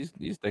 No, no, Huh? you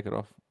just take it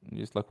off. You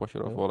just like wash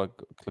it off Yeah. or like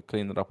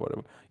clean it up,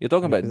 whatever. You're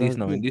talking about Because I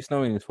de-snowing. did.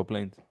 De-snowing is for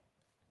planes.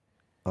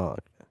 Oh,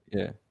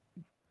 Yeah.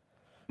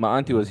 My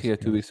auntie was that's here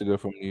two crazy. weeks ago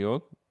from New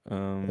York.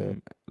 Yeah.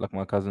 Like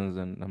my cousins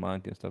and my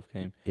auntie and stuff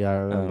came. Yeah, I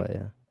Um, remember.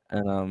 Yeah.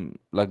 and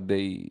like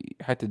they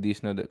had to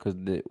de-snow that because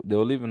they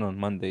were leaving on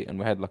Monday and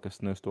we had like a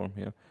snowstorm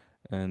here.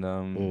 And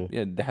Mm.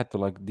 yeah, they had to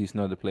like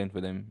de-snow the plane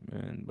for them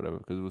and whatever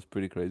because it was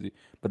pretty crazy.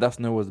 But that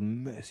snow was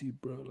messy,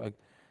 bro. Like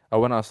I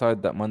went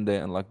outside that Monday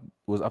and like it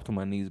was up to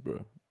my knees,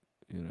 bro.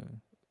 You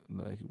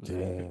know, like it was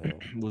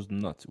Damn. it was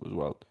nuts. It was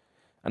wild.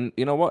 And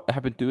you know what? It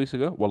happened 2 weeks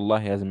ago.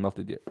 Wallahi, it hasn't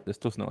melted yet. There's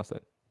still snow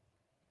outside.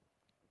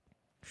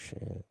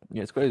 Shit.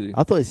 Yeah, it's crazy.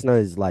 I thought it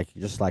snows like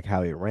just like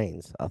how it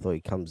rains. I thought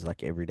it comes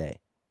like every day.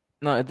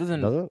 No, it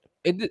doesn't. Doesn't?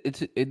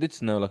 It did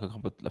snow like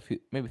a few,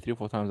 maybe 3 or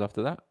 4 times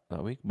after that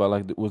week, but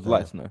like it was Uh,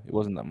 light snow. It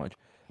wasn't that much.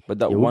 But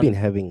that yeah, we've been one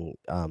having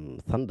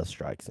thunder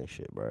strikes and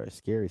shit, bro.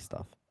 Scary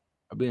stuff.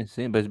 I've been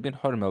seeing, but it's been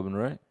hot in Melbourne,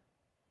 right?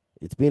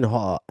 It's been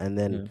hot, and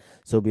then Yeah.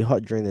 so it'll be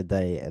hot during the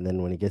day, and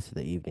then when it gets to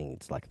the evening,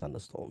 it's like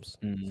thunderstorms.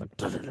 It's Mm, like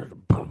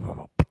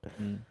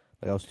mm,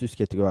 like I was too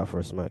scared to go out for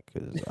a smoke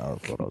because I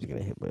thought I was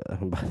gonna hit by,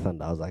 by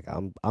thunder. I was like,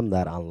 I'm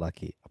that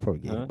unlucky. I'll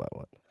probably get hit huh? by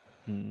one.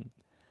 Mm.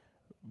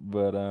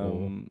 But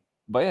Mm,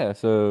 but yeah.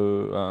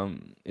 So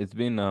it's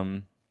been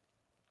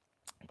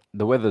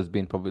the weather's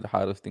been probably the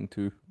hardest thing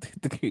to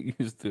to get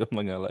used to. I'm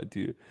not gonna lie to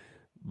you,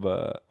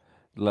 but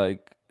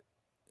like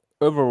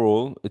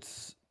overall,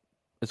 it's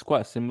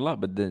quite similar.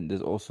 But then there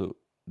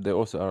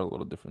also are a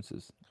lot of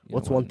differences. You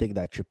know, What's one when thing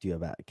that tripped you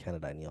about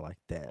Canada and you're like,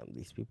 damn,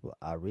 these people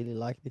are really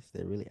like this?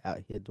 They're really out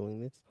here doing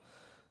this?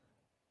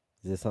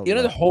 Is there you something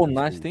know the that whole trips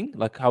nice you? thing,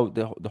 like how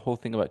the whole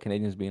thing about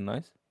Canadians being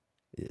nice.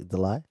 The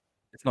lie?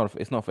 It's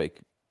not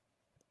fake.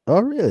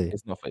 Oh, really?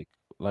 It's not fake.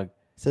 Like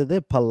So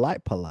they're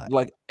polite, polite.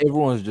 like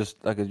everyone's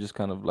just like it's just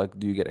kind of like,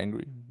 do you get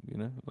angry? You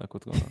know, like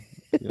what's going on?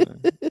 You know?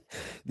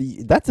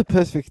 That's a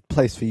perfect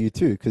place for you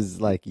too, because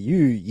like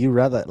you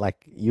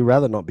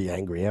rather not be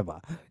angry ever.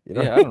 You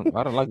know, Yeah,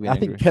 I don't like being I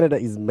think angry, Canada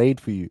is made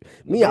for you.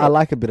 Me, I bro.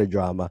 like a bit of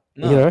drama.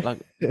 You No, know. like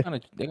they're kind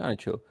of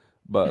chill,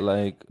 but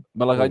like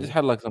I just Mm,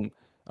 had like some.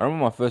 I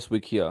remember my first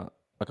week here.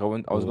 Like I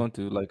was mm, going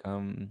to like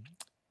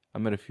I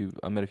met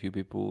a few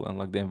people and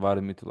like they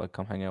invited me to like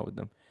come hang out with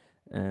them,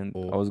 and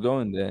I mm, was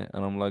going there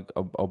and I'm like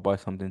I'll buy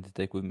something to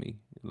take with me,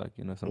 like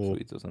you know some mm,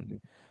 sweets or something.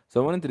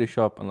 So I went into the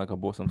shop and like I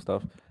bought some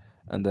stuff,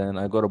 and then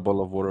I got a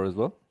bottle of water as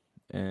well,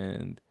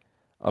 and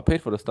I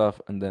paid for the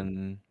stuff and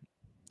then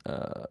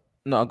uh,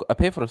 no, I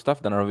paid for the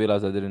stuff. Then I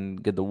realized I didn't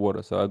get the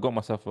water, so I got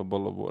myself a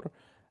bottle of water,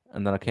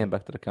 and then I came mm.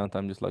 back to the counter.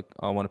 I'm just like,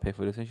 I want to pay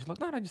for this, and she's like,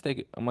 no, no, just take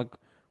it. I'm like,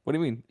 what do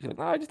you mean? She's like,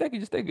 no, just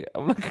take it.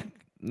 I'm like,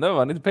 no,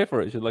 I need to pay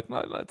for it. She's like,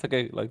 no, no, it's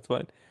okay, like it's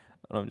fine.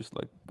 And I'm just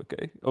like,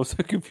 okay. I was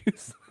so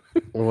confused.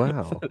 so,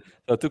 Wow.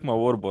 so I took my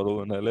water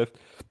bottle and I left.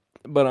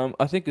 But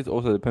I think it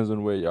also depends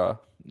on where you are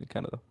in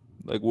Canada,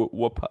 like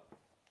what part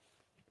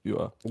you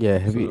are. Yeah.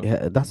 Have you?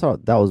 So That's how.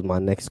 That was my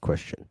next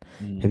question.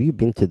 mm, Have you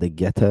been to the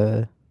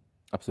ghetto?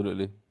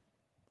 absolutely,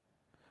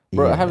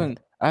 bro. Yeah.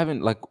 I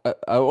haven't like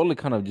I only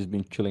kind of just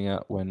been chilling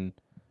out when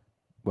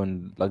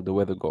like the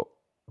weather got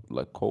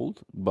like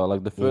cold. But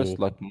like the Mm. first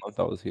like month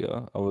I was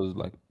here, I was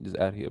like just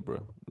out here,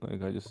 bro.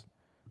 Like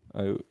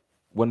I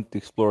went to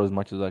explore as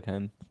much as I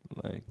can.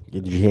 Like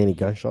Did you hear any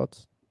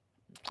gunshots?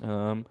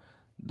 um,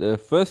 the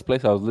first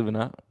place I was living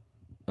at,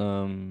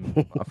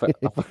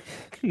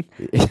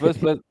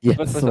 You the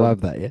had to first place I was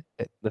survive that, yeah.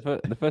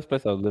 the first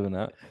place I was living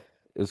at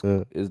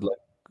Uh, is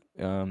like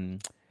um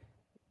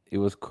it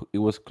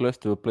was close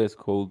to a place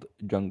called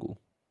Jungle.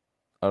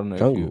 I don't know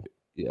if you jungle.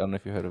 yeah, I don't know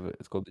if you heard of it.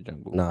 It's called the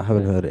Jungle. No, I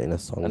haven't heard it in a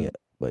song And yet,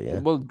 but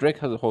yeah. well, Drake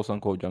has a whole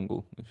song called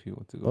Jungle. If you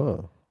want to go,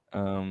 Oh.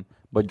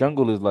 but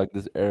Jungle is like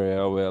this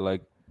area where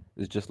like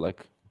it's just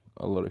like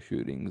a lot of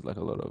shootings, like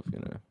a lot of you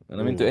know.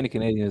 And I mean, to Mm, any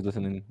Canadians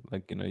listening,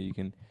 like you know, you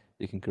can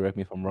correct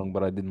me if I'm wrong,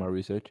 but I did my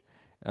research.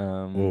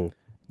 Um, mm,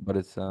 but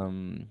it's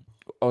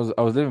I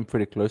was living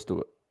pretty close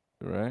to it,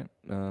 right?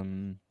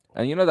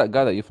 And you know that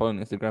guy that you follow on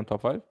Instagram,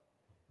 Top Five,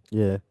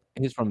 yeah.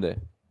 he's from there,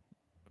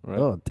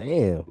 right? Oh,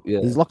 damn.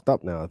 Yeah, He's locked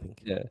up now, I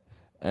think. yeah.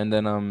 And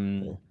then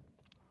Yeah.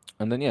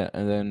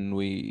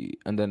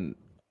 and then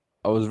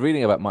I was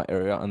reading about my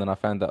area, and then I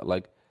found out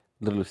like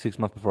literally 6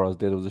 months before I was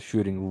there was a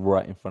shooting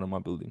right in front of my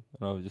building,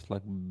 and I was just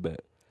like,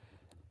 bet.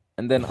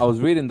 And then I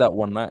was reading that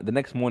one night. The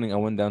next morning, I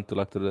went down to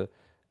like to the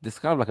this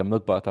kind of like a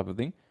milk bar type of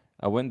thing.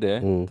 I went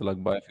there Mm, to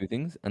like buy a few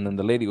things, and then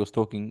the lady was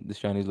talking. This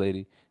Chinese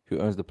lady who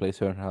owns the place,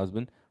 her and her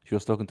husband. She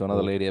was talking to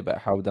another mm. lady about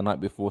how the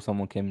night before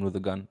someone came in with a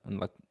gun and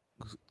like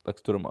like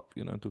stood him up,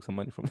 you know, and took some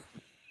money from.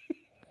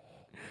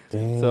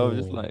 So I was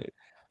just Damn. like,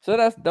 so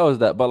that was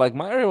that. But like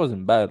my area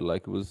wasn't bad.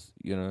 Like it was,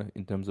 you know,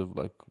 in terms of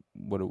like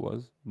what it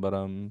was. But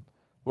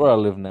where I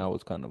live now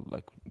is kind of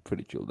like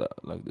pretty chilled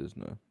out. Like there's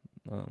no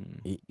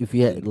If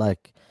you there's had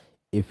like,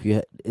 if you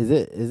had, is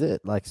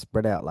it like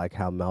spread out like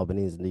how Melbourne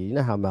is? You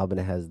know how Melbourne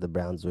has the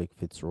Brownswick,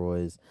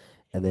 Fitzroys,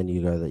 and then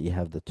you go that you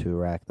have the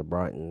Toorak, the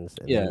Brightons,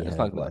 and then yeah, you it's have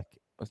like that. like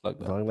It's like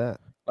that. something like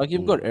that. Like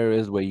you've got Mm.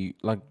 areas where you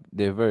like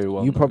they're very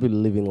well You probably known.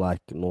 live in like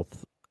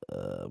North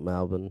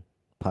Melbourne,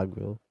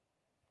 Parkville,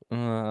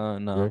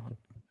 you No, reckon?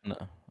 no.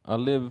 I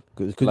live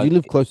Because you like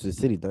live close to the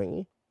city, don't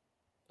you?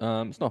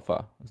 it's not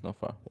far. It's not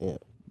far. Yeah.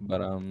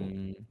 But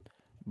Mm.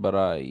 but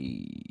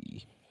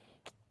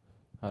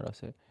how do I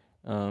say?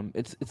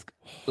 It's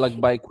like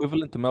by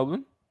equivalent to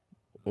Melbourne.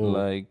 Mm.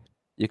 Like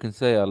you can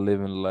say I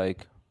live in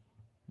like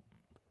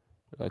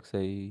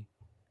say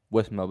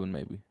West Melbourne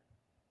maybe.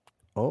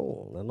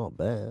 Oh, they're not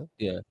bad.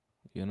 Yeah,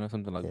 you know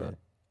something like Yeah, that.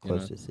 You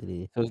close know, to the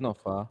city. so it's not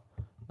far.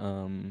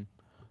 Um,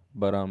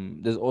 but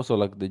there's also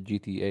like the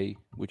GTA,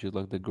 which is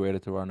like the Greater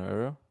Toronto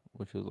Area,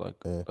 which is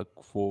Yeah. like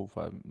 4 or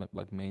 5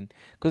 like main,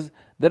 because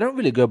they don't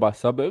really go by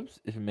suburbs,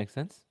 if it makes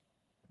sense.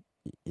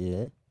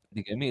 Yeah.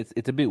 You get me?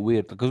 It's a bit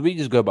weird because we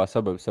just go by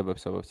suburbs.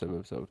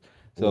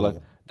 So like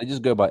Mm. they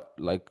just go by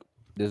like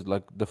there's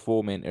like the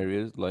four main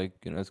areas, like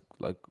you know, it's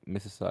like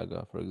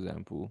Mississauga, for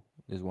example,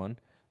 is one.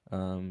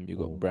 You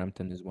got Mm.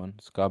 Brampton is one,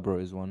 Scarborough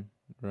is one,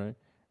 right?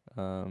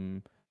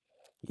 Um,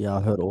 Yeah,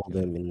 I heard all you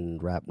know, them in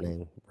rap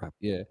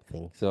yeah.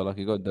 things. So like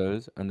you got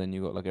those, and then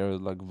you got like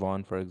areas like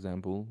Vaughan, for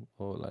example,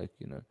 or like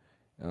you know,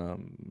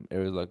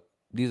 areas like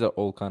these are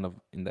all kind of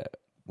in that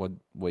what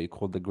you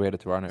call the Greater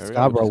Toronto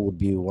Area, which Scarborough is would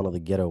be one of the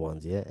ghetto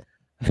ones, yeah.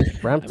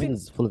 I mean,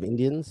 Brampton's full of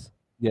Indians.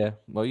 yeah.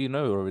 Well, you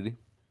know already.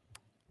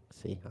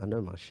 See, I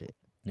know my shit.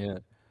 Yeah.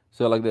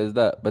 So like there's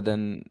that, but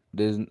then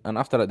and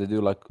after that they do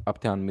like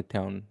uptown,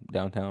 midtown,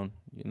 downtown,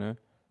 you know.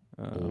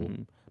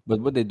 Mm. But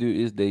what they do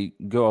is they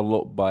go a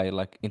lot by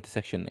like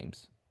intersection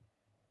names,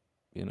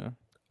 you know.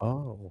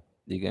 Oh,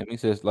 You get me?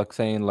 So it's like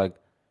saying like,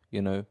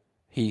 you know,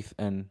 Heath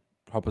and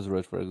Hoppers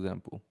Road, for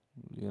example,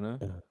 you know,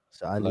 yeah.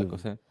 So I like live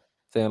I'm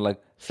saying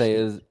like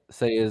shit.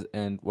 Sayers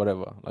and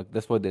whatever. Like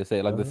that's what they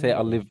say. Like they say Oh,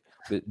 I live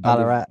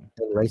Ballarat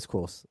and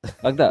racecourse.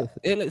 like that.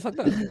 Yeah, it's like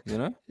that, you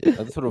know.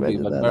 Like that's what it'll be.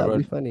 Imagine Like that. Barrett That'd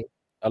be Road, funny.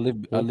 I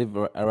Hmm? live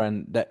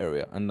around that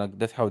area, and like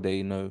that's how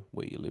they know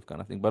where you live,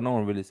 kind of thing. But no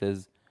one really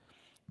says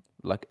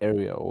like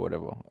area or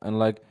whatever. And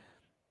like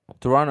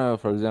Toronto,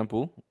 for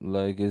example,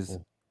 like is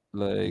Mm.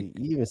 like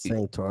You even it,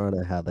 saying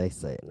Toronto how they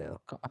say it now.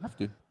 I have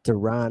to.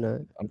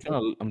 Toronto. I'm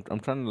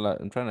trying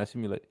to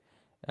assimilate.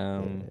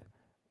 Yeah. Um,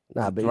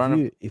 Nah, so but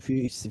Toronto. if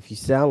you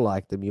sound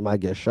like them, you might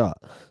get shot.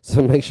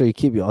 So make sure you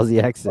keep your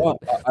Aussie accent. Oh,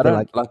 I Be don't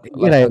like, like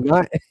 "G'day,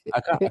 mate."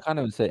 I can't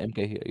even say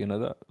MK here. You know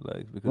that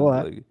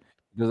What?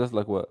 because that's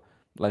like what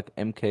like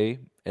MK,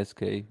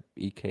 SK,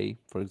 EK,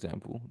 for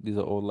example. These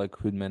are all like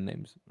hoodman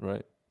names,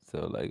 right?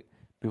 So like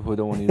people who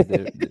don't want to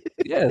use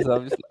yeah. So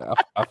I'm just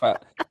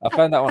I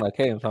found that when I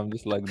came. So I'm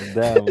just like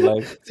damn,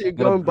 like So you're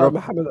gotta going by drop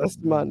Mohammed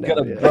Osman now,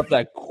 gotta yeah. drop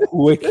that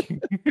quick.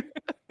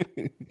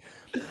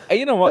 And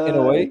you know what? Yeah.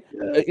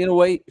 In a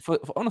way, for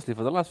honestly,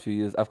 for the last few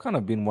years, I've kind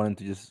of been wanting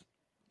to just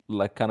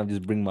like kind of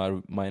just bring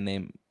my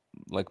name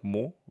like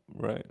more,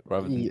 right?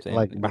 Rather than saying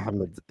Like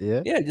Mohammed,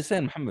 yeah. yeah, just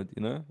saying Muhammad,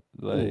 you know?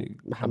 Like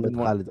I've Mohammed been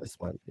one Khalid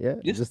Osman, yeah.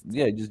 just Just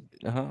yeah, just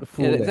yeah,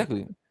 full name.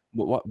 exactly.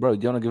 What bro,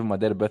 do you wanna give him my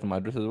date of birth and my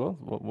address as well?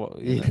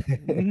 What you Yeah.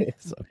 know?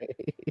 Sorry.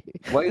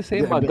 Why you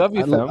saying Yeah, my but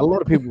Gubby a fam?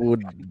 lot of people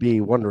would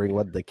be wondering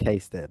what the K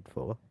stand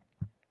for.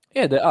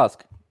 Yeah, they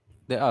ask.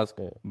 They ask.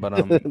 Yeah. But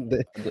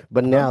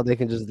But huh? now they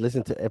can just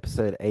listen to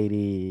episode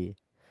 80.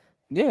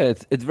 Yeah,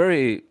 it's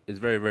very,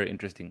 very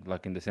interesting,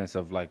 like in the sense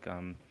of like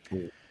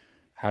Mm.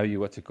 how you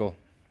what's it called?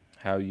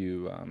 How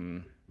you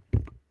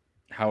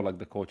how like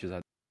the coaches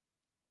are.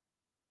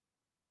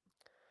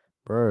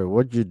 Bro,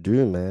 what'd you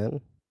do,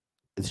 man?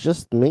 It's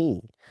just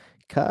me.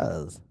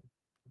 Cuz,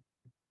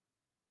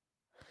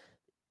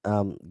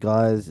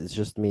 guys, it's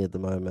just me at the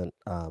moment.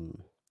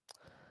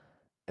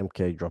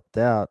 MK dropped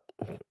out.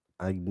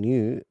 I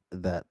knew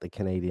that the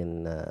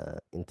Canadian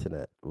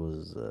internet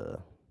was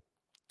a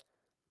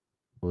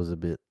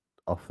bit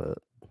off it,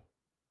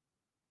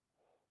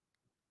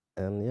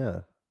 and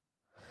yeah.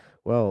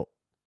 Well,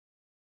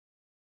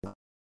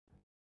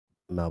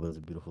 Melbourne's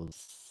a beautiful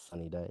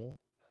sunny day,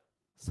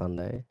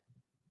 Sunday.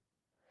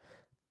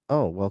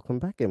 Oh, welcome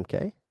back,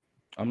 MK.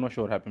 I'm not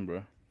sure what happened,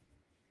 bro.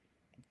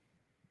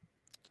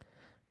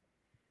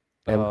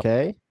 Uh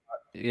MK,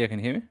 yeah, can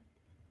you hear me?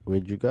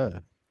 where'd you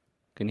go?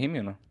 Can you hear me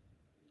or no?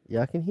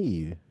 Yeah, I can hear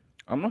you.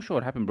 I'm not sure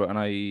what happened, bro, and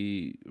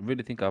I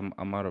really think I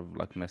might have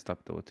like messed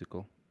up the what's it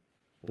called.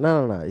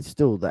 No, no, no. It's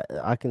still that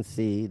I can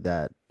see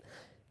that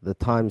the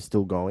time's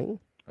still going.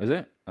 Is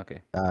it?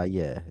 Okay.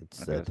 Yeah,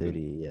 it's Okay, that's good.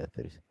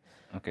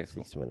 Okay,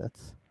 cool. 36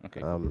 minutes.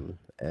 Okay, cool. Mm.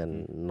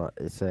 And not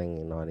it's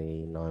saying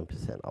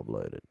 99%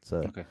 uploaded.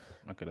 So, Okay.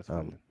 Okay, that's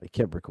fine then. it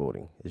kept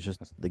recording. It's just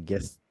That's the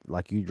guest,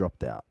 like you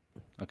dropped out.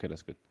 okay,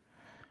 that's good.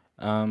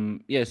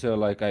 Yeah, so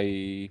like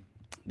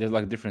there's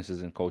like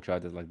differences in culture,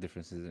 there's like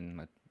differences in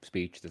like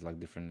speech, there's like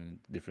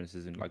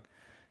differences in like,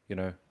 you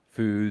know,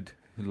 food,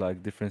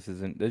 like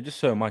differences in there's just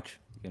so much,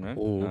 you know,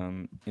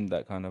 Mm, in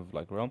that kind of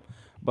like realm.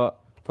 But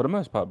for the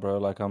most part, bro,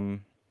 like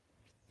I'm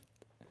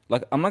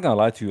not gonna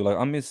lie to you, like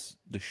I miss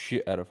the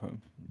shit out of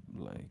home.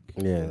 Like,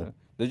 you yeah, know,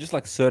 there's just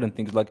like certain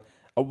things like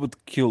I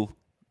would kill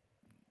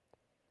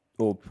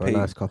or for a pay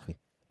nice coffee.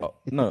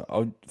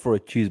 no, for a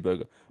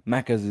cheeseburger.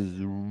 Macca's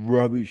is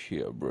rubbish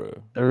here, bro.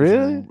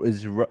 Really?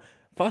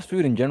 Fast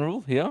food in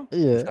general here,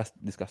 Yeah.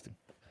 disgusting.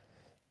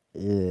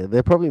 Yeah,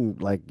 they probably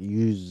like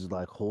use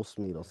like horse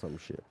meat or some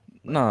shit.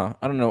 Like, Nah,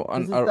 I don't know.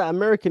 because it's the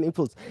American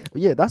influence.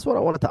 Yeah, that's what I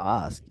wanted to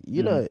ask.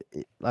 Mm,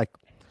 Like,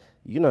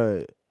 you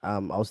know, I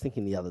was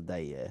thinking the other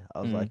day, yeah,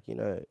 I was mm, like,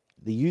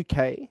 the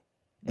UK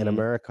and mm,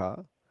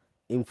 America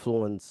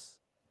influence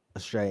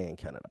Australia and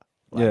Canada,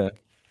 yeah,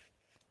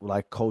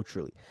 like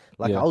culturally.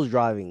 Like I yeah, was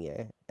driving,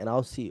 yeah, and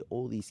I'll see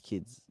all these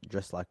kids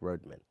dressed like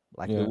roadmen.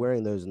 Like they're yeah,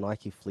 wearing those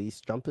Nike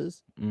fleece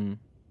jumpers. mm,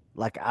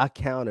 Like I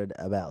counted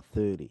about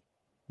 30.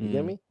 You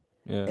get mm, me?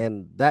 yeah,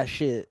 And that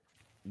shit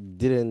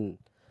didn't.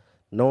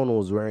 No one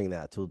was wearing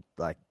that till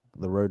like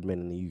the roadmen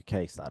in the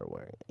UK started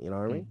wearing it. You know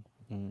what I mm, mean?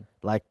 mm.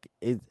 Like,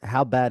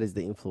 how bad is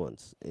the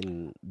influence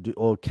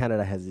or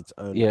Canada has its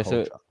own Yeah.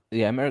 So culture?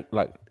 yeah,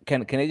 like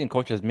Canadian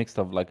culture is mixed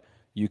of like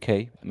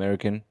UK,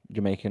 American,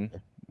 Jamaican.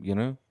 You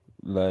know,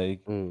 like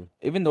Mm,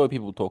 even the way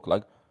people talk,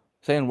 like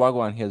saying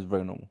wagwan here is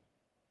very normal.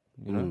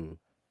 You know, mm,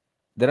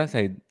 they don't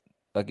say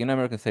like in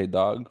Americans say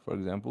dog, for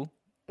example.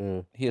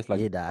 mm. Here's like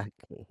Yeah, dog.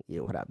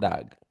 Yeah, what up, dog?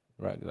 dag,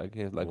 right? Like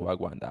here's like Mm,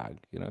 wagwan dag,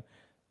 you know.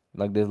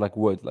 Like there's like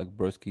words like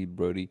broski,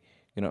 brody,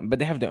 you know, but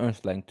they have their own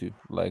slang too.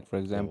 Like for mm.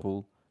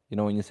 example, you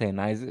know when you say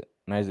nice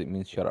it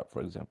means shut up,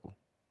 for example.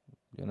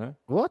 You know?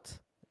 What?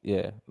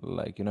 Yeah,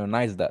 like you know,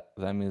 nice that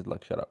means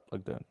like shut up,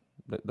 like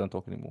don't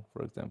talk anymore,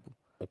 for example.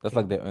 That's Okay.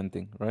 like their own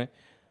thing, right?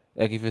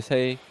 Like if you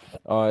say,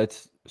 "Oh,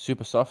 it's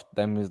super soft,"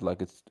 that means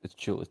like it's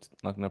chill. It's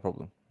like no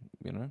problem,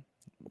 you know.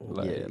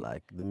 Yeah, Like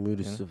like the mood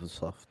is you know. super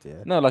soft.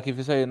 Yeah. No, like if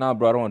you say, "Nah,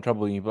 bro, I don't want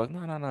trouble," you be like,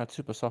 "No, no, no, it's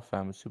super soft,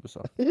 fam. It's super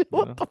soft." You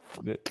What know.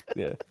 the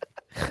Yeah.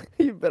 Yeah.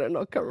 You better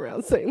not come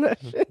around saying that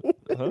shit.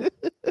 Uh-huh.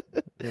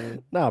 Yeah.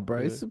 Nah, bro,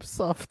 it's Yeah. super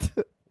soft.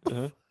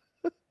 Uh-huh.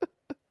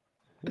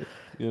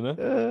 You know.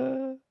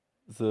 Uh,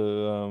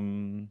 So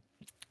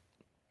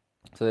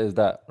so there's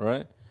that,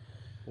 right?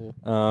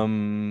 mm.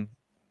 Um,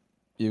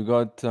 you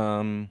got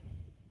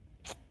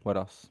what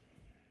else?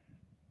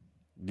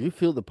 Do you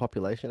feel the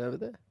population over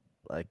there?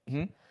 Like,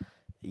 Hmm?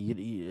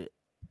 you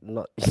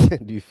not.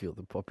 Do you feel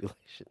the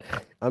population?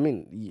 I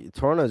mean,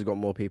 Toronto's got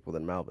more people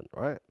than Melbourne,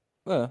 right?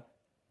 Yeah.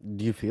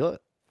 Do you feel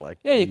it? Like,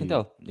 Yeah, you can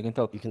tell. You can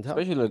tell. you can tell?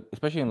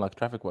 Especially in like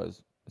traffic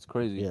wise. It's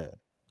crazy. Yeah,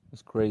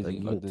 It's like crazy.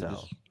 you Like can there's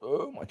tell. just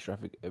so much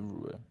traffic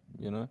everywhere,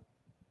 you know?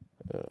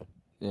 Yeah.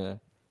 Yeah.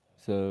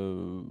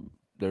 So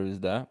there is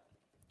that.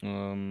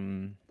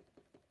 Um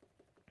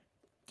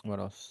what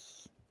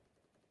else?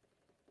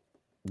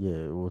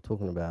 Yeah, we're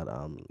talking about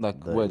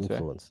Like the words, yeah.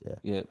 influence. Yeah.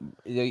 Yeah.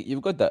 Yeah,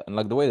 you've got that. And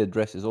like the way they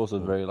dress is also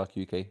Mm. very like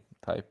UK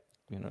type,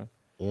 you know.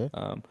 Yeah.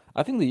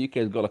 I think the UK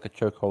has got like a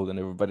chokehold on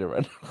everybody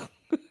right now.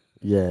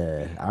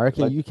 Yeah. I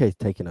reckon Like, UK's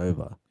taken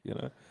over. you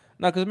know.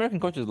 No, because American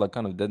culture is like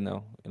kind of dead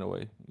now in a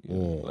way. You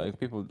know, Yeah. like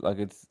people like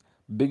it's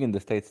big in the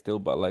States still,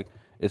 but like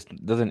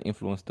it doesn't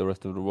influence the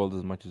rest of the world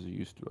as much as it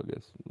used to, I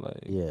guess.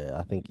 Like, Yeah.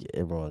 I think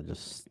everyone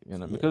just you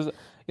know, yeah. because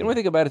you know when Yeah. you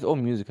think about it, it's all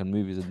music and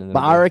movies at the end But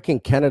of the I day. reckon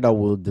Canada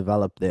will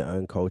develop their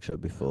own culture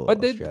before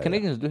But they Australia.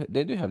 Canadians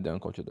do have their own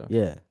culture though.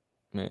 Yeah.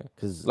 Yeah,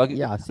 Cause like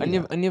yeah, I see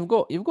that.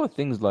 you've got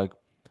things like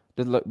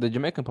the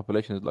Jamaican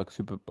population is like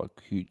super like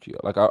huge here.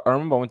 Like I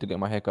remember I went to get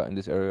my haircut in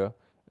this area,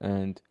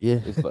 and Yeah.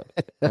 it's like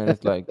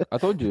it's like I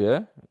told you, yeah,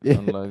 Yeah.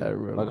 and I like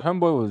remember.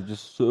 homeboy was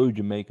just so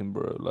Jamaican,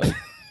 bro. Like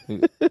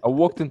I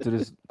walked into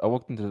this.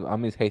 I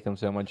miss Hatham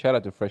so much. Shout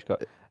out to Fresh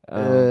Cut.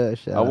 I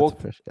Shout out to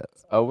walked. Fresh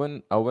Cats. I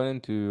went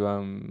into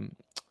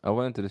I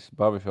went into this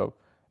barber shop,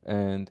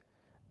 and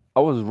I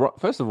was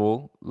first of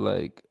all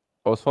like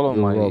I was following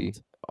You're my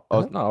robbed.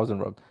 Huh? I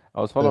wasn't robbed.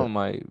 I was Uh. following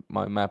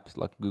my maps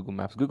like Google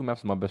Maps. Google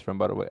Maps is my best friend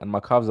by the way, and my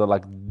calves are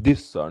like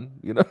this, son.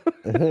 You know,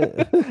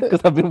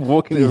 because I've been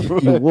walking You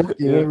everywhere. walking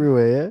You know,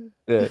 everywhere,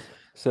 yeah.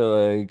 So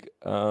like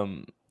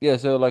yeah.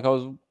 So like I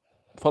was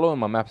following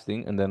my maps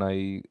thing, and then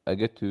I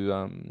get to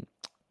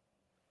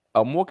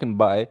I'm walking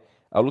by.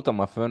 I looked at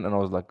my phone and I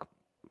was like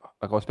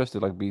I was supposed to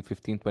like be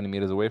 15, 20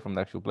 meters away from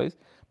the actual place.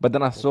 But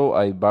then I saw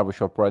a barber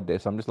shop right there.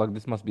 So I'm just like,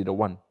 this must be the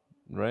one,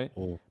 right?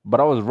 yeah? But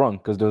I was wrong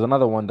because there was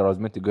another one that I was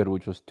meant to go to,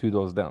 which was two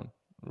doors down,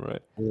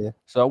 right? Yeah.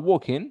 So I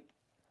walk in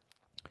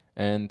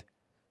and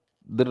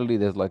literally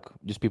there's like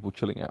just people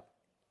chilling out.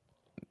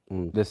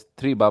 Mm. There's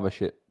three barber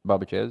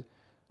chairs.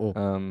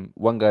 Mm.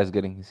 One guy's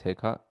getting his hair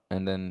cut,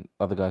 and then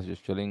other guy's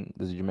just chilling.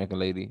 There's a Jamaican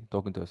lady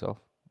talking to herself,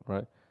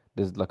 right?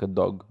 There's like a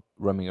dog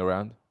roaming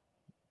around.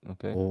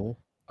 Okay. Mm.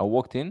 I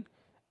walked in,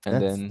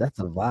 and then That's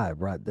a vibe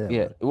right there,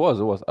 yeah, man. it was.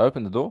 It was. I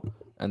opened the door,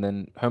 and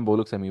then Homeboy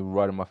looks at me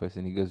right in my face,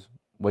 and he goes,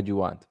 "What do you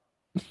want?"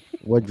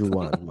 What you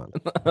want, man?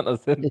 And I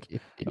said,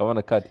 "I want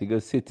a cut." He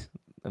goes, "Sit."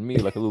 And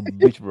me, like a little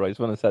bitch, bro, I just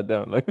want to sit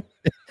down. Like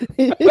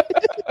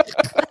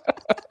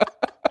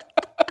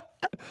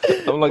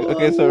I'm like,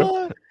 okay, Oh, sir,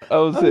 Lord. I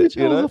will I sit. wish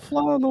I You was know, a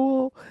fly on the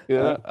wall.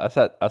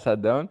 I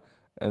sat down,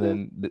 and Uh,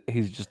 then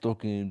he's just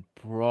talking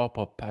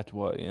proper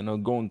patois. You know,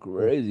 going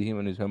crazy. Him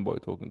and his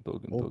homeboy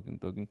mm,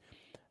 talking,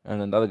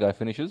 and then the other guy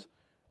finishes.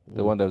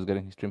 The mm, one that was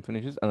getting his trim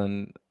finishes, and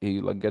then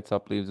he like gets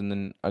up, leaves, and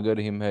then I go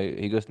to him. Hey,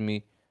 he goes to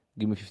me,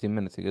 give me 15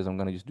 minutes. He goes, I'm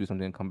gonna just do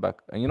something and come back.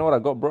 And you know what I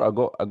got, bro?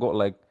 I got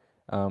like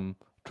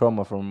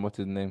trauma from what's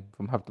his name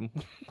from Haftam,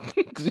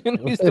 because you know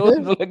he used to always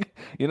be like,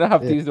 you know,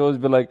 Haftam yeah, used to always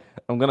be like,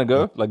 I'm gonna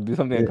yeah, go, like do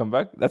something and yeah, come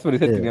back. That's what he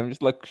said to yeah. me. I'm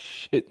just like,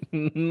 shit,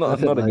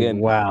 not Like, again,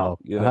 wow.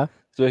 you know. Uh-huh.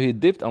 So he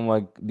dipped. I'm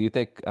like, do you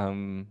take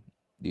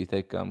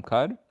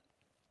card?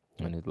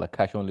 And he's like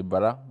cash only,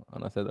 brother.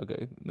 And I said,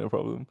 okay, no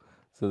problem.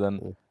 So then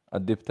Mm, I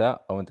dipped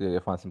out. I went to go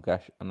find some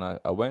cash, and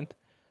I went,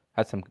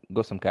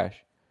 got some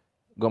cash,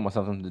 got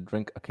myself something to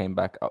drink. I came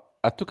back.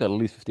 I took at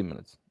least 15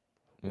 minutes.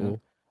 You know, mm,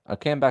 I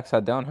came back,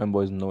 sat down.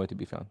 Homeboy's nowhere to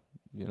be found.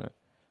 You know,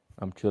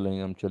 I'm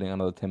chilling. I'm chilling.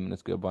 Another 10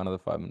 minutes go by. Another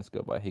 5 minutes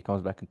go by. He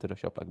comes back into the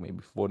shop like maybe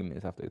 40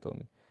 minutes after he told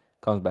me.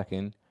 Comes back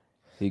in.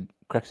 He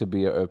cracks a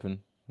beer open.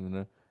 You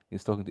know,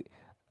 he's talking to.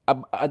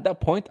 At that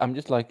point, I'm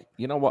just like,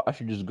 you know what? I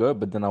should just go.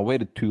 But then I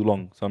waited too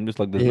long, so I'm just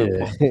like, there's no yeah.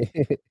 point.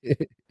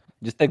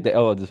 Just take the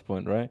L at this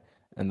point, right?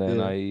 And then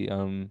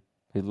Yeah.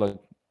 he's like,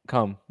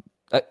 come,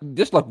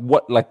 just like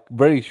what, like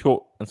very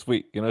short and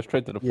sweet, you know,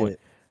 straight to the Yeah. point.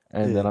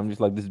 And then Yeah. I'm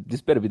just like,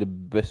 this better be the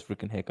best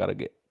freaking haircut I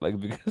get, like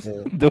because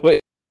Yeah. the way,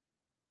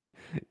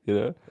 you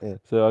know. Yeah.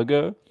 So I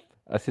go,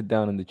 I sit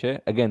down in the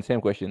chair again,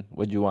 same question,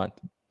 what do you want?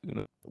 You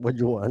know, What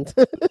you want?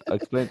 I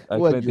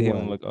What explained you to him,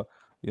 I'm want? like, oh,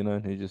 you know,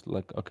 and he's just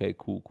like, okay,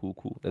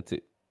 cool, that's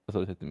it. That's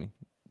what he said to me.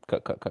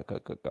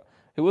 Cut.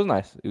 He was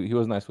nice. He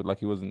was nice with like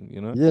he wasn't,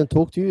 you know. He didn't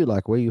talk to you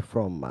like where you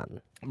from,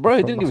 man? I'm Bro,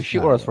 he from didn't give a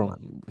shit where I was Australia, from.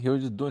 man. He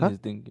was just doing Huh? his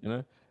thing, you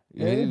know.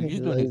 Yeah, He was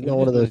just doing he's he was not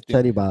one just of doing those his thing.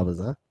 chatty barbers,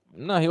 huh?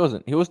 No, he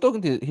wasn't. He was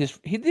talking to his.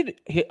 He did.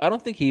 I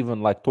don't think he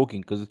even liked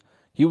talking because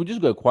he would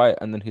just go quiet,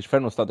 and then his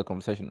friend would start the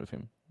conversation with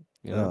him.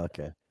 You know, Oh,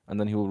 okay. and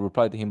then he would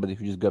reply to him, but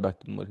if you just go back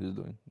to doing what he was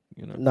doing,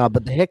 you know. No,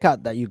 but the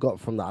haircut that you got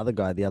from the other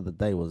guy the other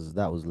day was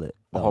lit.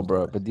 That Oh, was bro,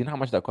 nice. but do you know how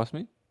much that cost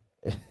me,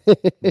 bro?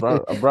 That's a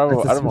I don't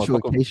want to special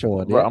talk about. occasion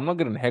one, Bro, yeah. I'm not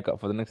getting a haircut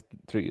for the next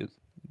 3 years.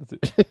 That's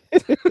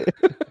it.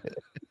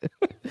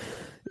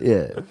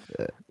 Yeah.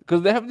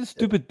 Because they have this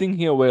stupid thing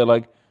here where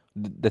like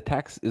the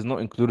tax is not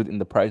included in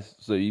the price,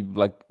 so you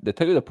like they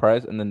tell you the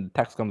price and then the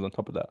tax comes on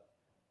top of that.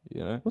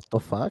 You know? What the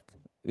fuck?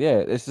 Yeah,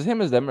 it's the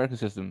same as the American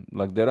system.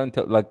 Like they don't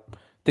tell like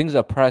things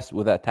are priced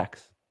without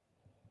tax.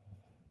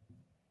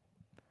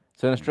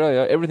 So in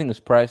Australia, everything is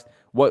priced.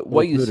 What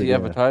you Included, see yeah.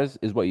 advertised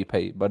is what you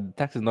pay, but the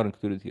tax is not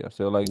included here.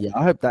 So like, Yeah,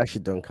 I hope that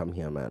shit don't come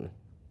here, man.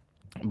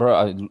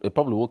 bro, it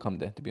probably will come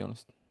there to be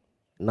honest.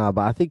 Nah,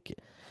 but I think,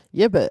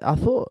 yeah, but I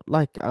thought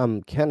like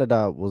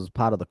Canada was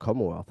part of the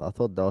Commonwealth. I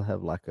thought they'll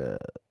have like a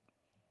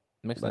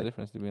Makes no like.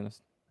 difference to be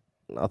honest.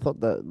 I thought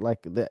that like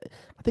that.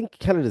 I think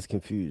Canada's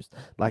confused.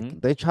 Like Hmm.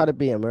 they try to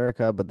be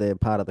America, but they're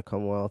part of the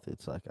Commonwealth.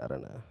 It's like I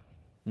don't know.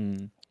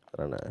 Mm.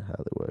 I don't know how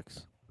that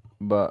works.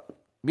 But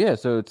yeah,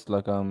 so it's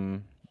like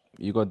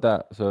you got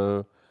that.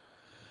 So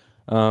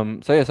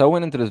yes, I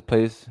went into this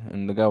place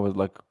and the guy was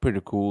like pretty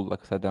cool.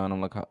 Like sat down,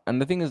 I'm like,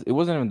 and the thing is, it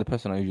wasn't even the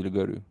person I usually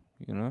go to,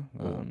 you know.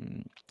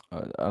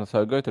 Mm.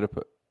 So I go to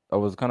I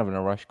was kind of in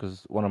a rush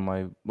because one of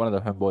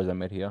the homeboys I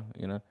met here,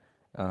 you know,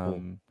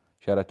 Mm.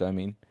 shout out to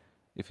Amin,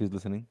 if he's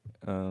listening.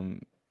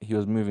 He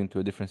was moving to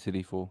a different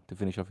city to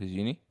finish off his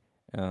uni.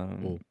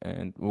 Mm.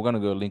 And we're gonna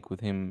go link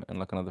with him and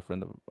like another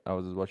friend of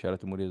ours as well. Shout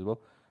out to Moody as well.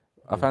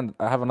 Mm.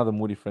 I have another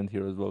Moody friend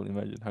here as well.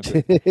 Imagine how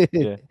great.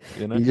 Yeah,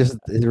 you know. You just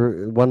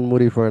one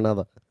Moody for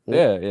another.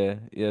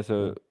 Yeah. So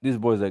Mm. these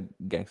boys are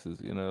gangsters,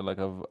 you know. Like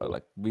I've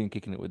like been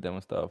kicking it with them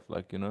and stuff.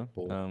 Like you know,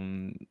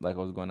 Mm. like I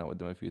was going out with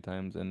them a few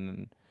times, and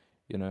then,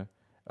 you know,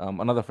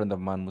 another friend of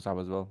mine, Musab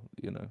as well.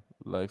 You know,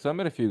 like so I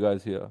met a few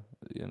guys here.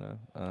 You know,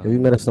 Have you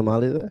met a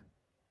Somali there?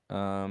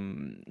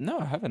 no,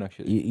 I haven't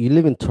actually. You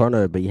live in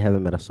Toronto, but you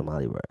haven't met a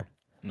Somali, bro.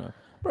 No,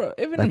 bro.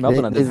 Even in Like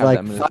Melbourne, I didn't there's have that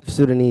like many. 5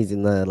 Sudanese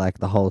in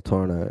the whole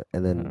Toronto,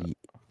 and then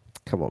Uh,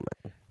 come on,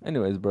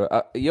 anyways, bro,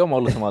 you're my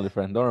little Somali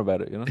friend. Don't worry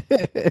about it. You know.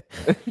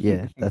 man.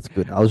 Yeah, that's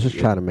good. I was just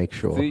Yeah. trying to make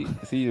sure.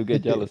 See, you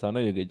get jealous. I know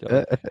you get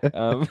jealous.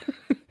 Um,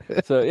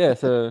 so yeah,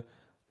 so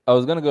I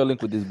was gonna go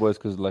link with these boys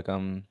because like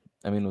Amin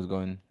was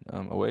going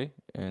away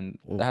and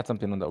I Mm. had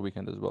something on that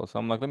weekend as well. So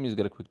I'm like, let me just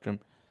get a quick trim.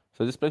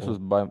 So this place Mm. was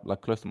by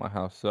like close to my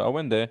house. So I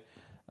went there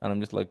and I'm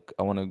just like,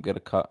 I want to get a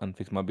cut and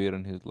fix my beard.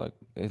 And he's like,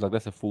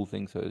 that's a full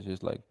thing. So it's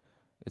just like,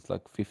 it's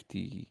like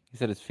 50. He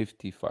said it's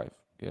 55.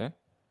 Yeah.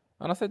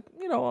 And I said,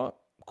 you know what?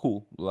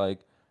 Cool. Like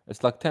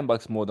it's like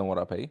 $10 more than what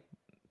I pay.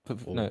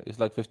 Mm. No, it's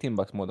like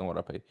 $15 more than what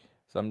I pay.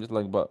 So I'm just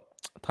like, but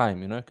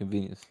time, you know,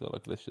 convenience. So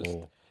like, let's just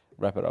Mm.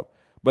 wrap it up.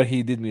 But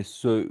he did me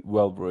so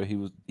well, bro. He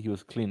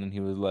was clean and he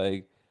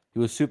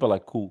was super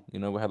like cool. You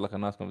know, we had like a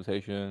nice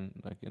conversation,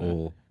 like you know,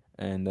 Mm.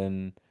 and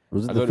then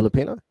Was it I the go to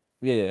Filipino?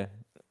 yeah, Yeah.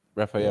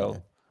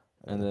 Raphael,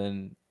 and Mm.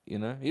 then you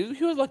know he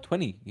was like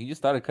 20. He just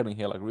started cutting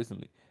hair like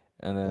recently,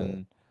 and Yeah.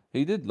 then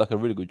he did like a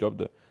really good job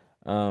though.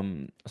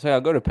 So yeah, I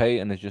go to pay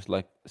and it's just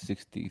like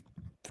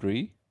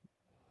 63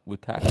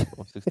 with tax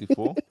or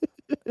 64,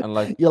 and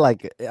like You're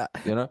like, yeah,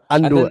 you know,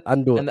 undo it,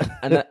 undo it.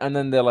 and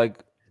then they're like,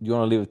 "Do you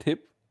want to leave a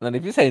tip?" And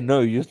if you say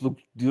no, you look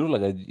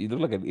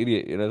like an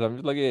idiot, you know. So I'm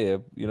just like, yeah,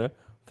 you know,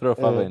 throw a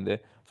fiver Uh, in there.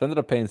 So I ended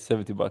up paying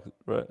 $70,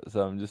 right?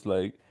 So I'm just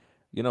like,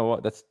 you know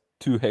what? That's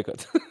two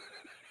haircuts,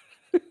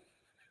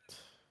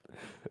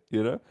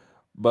 you know.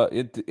 But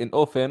in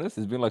all fairness,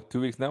 it's been like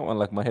 2 weeks now, and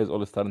like my hair's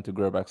always starting to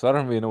grow back. So I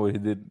don't really know what he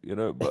did, you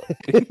know. But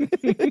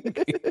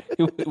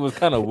it was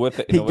kind of worth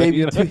it in he a way, gave you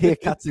you two know.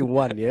 haircuts in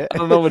one, yeah. I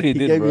don't know what he He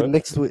did, gave you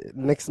bro.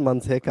 next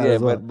month's haircut Yeah,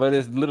 as well. but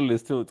it's literally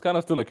still it's kind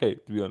of still okay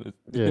to be honest.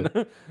 You Yeah,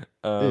 know,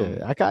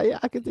 yeah. I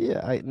could,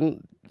 yeah. It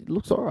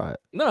looks alright.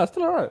 no, it's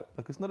still alright.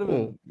 Like it's not Mm.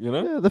 even you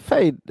know. Yeah, the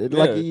fade,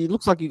 like Yeah, it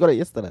looks like you got it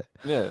yesterday.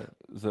 yeah.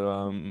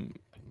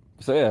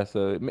 So yeah,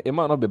 so it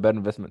might not be a bad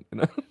investment, you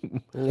know.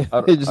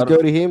 You just I go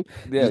don't, to him,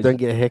 yeah, just don't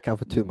get a haircut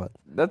for 2 months.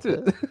 that's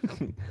it.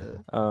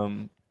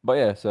 But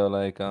yeah, so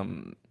like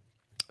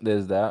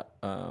there's that.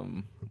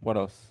 What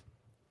else?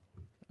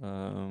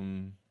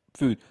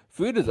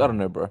 Food is I don't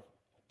know, bro.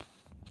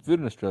 Food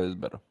in Australia is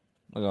better.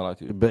 I'm not gonna lie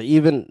to you. But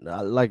even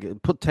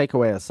like put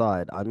takeaway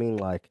aside, I mean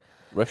like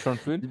Restaurant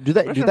food, do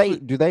they do restaurant they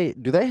food. do they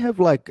do they have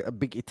like a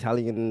big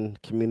Italian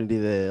community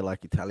there,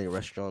 like Italian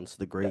restaurants,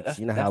 the Greeks?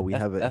 You know how we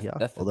have it here,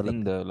 That's the or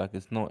thing though. Like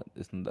it's not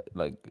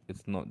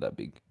that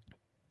big.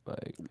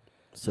 Like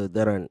so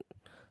they no.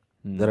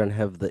 don't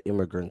have the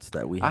immigrants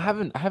that we have.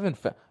 I haven't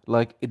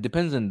like it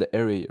depends on the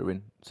area you're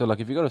in. So like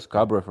if you go to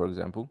Scarborough for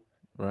example,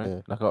 right?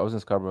 Yeah. Like I was in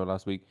Scarborough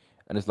last week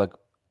and it's like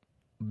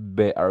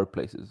bare Arab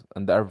places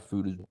and the Arab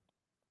food is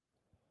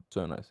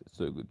so nice. It's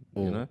so good,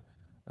 you Mm.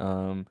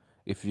 know?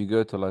 If you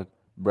go to like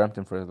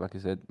Brampton for like you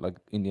said, like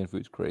Indian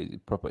food's crazy,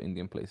 proper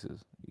Indian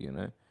places, you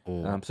know?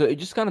 Mm. So it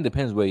just kind of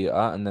depends where you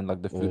are and then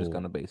like the food is Mm.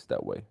 kind of based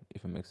that way,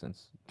 if it makes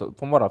sense.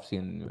 From what I've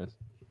seen anyways,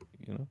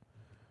 you know?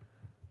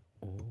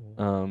 Mm.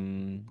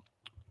 Um,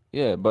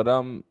 yeah, but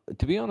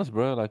to be honest,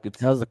 bro, like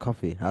it's How's the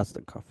coffee? How's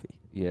the coffee?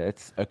 yeah,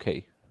 it's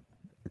okay.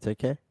 It's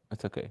okay.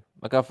 It's okay.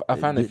 Like I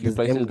found a few Does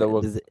places that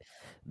work.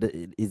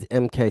 is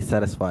MK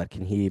satisfied?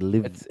 Can he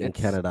live It's in it's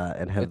Canada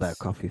and have that it's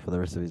coffee for the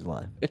rest of his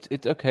life?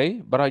 it's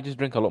okay, but I just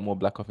drink a lot more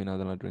black coffee now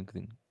than I drink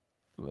thing.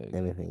 Like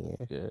Anything,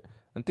 yeah. yeah,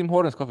 and Tim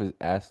Hortons coffee is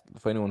ass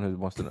for anyone who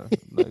wants to know.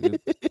 Like it's,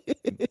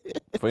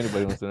 for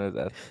anybody who wants to know, it's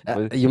ass.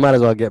 But You might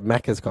as well get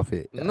Macca's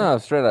coffee. Yeah. no,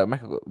 straight up,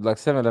 like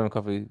 7-Eleven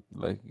coffee,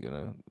 like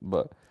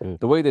But Mm.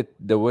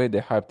 the way they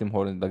hype Tim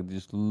Hortons, like they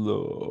just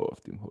love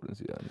Tim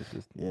Hortons, yeah, and it's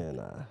just Yeah,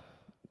 nah.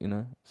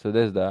 So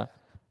there's that.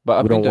 But We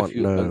I've been don't to a want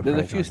few. no There's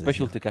a few franchises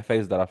here. specialty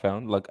cafes that I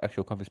found. Like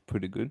actual coffee is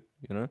pretty good,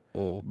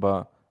 Mm.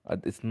 But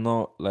it's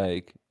not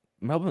like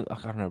Melbourne. I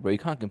don't know, bro. You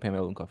can't compare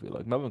Melbourne coffee.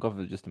 Like Melbourne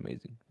coffee is just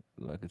amazing.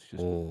 Like it's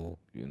just Mm.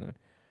 you know.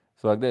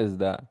 So like there's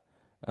that.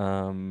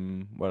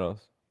 What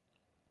else?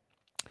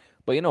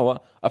 But you know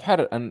what? I've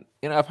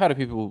had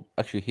people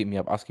actually hit me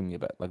up asking me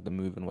about like the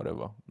move and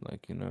whatever,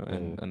 like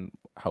Mm. and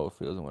how it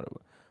feels and whatever.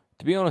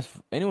 To be honest,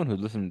 anyone who's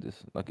listening to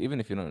this, like even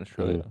if you're not in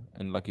Mm. Australia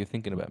and like you're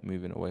thinking about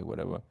moving away,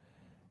 whatever,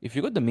 if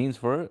you got the means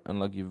for it and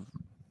like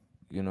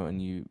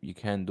and you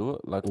can do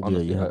it, like Yeah,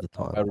 honestly, you I have the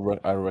I, time. re-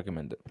 I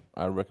recommend it.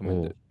 I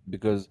recommend Mm. it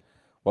because,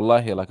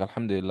 wallahi, like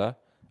alhamdulillah,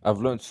 I've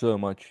learned so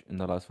much in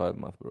the last 5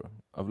 months, bro.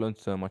 I've learned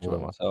so much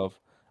about Mm. myself.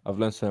 I've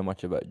learned so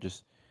much about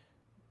just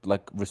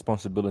like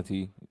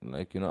responsibility.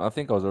 Like I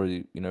think I was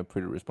already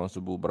pretty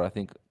responsible, but I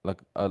think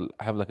like I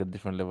have like a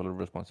different level of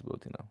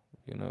responsibility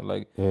now.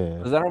 Like Yeah.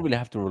 because I don't really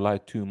have to rely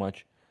too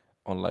much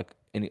on like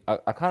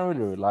I can't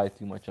really rely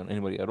too much on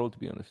anybody at all, to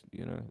be honest.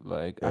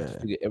 Like I have to Yeah.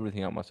 figure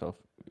everything out myself.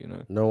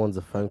 No one's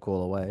a phone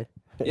call away.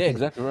 Yeah,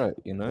 exactly right.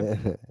 Yeah.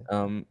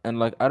 And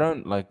like I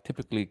don't like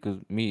typically because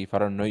me, if I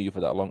don't know you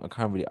for that long, I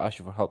can't really ask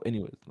you for help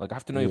anyways. Like I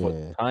have to know you for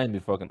Yeah. time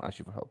before I can ask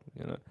you for help.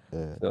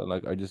 Yeah. So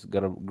like I just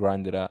gotta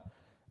grind it out.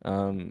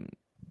 Um,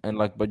 and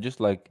like but just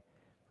like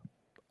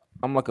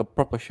I'm like a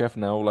proper chef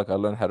now. Like I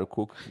learned how to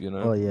cook.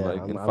 Oh yeah.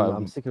 Like in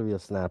I'm sick of your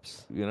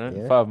snaps. in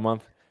Yeah. 5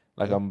 months,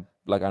 like Yeah.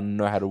 I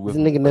know how to This whip.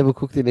 nigga Like never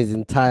cooked in his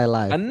entire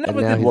I life, and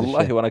never now did. he's a chef.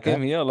 Wallahi, when I Huh?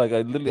 came here, like I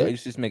Yeah.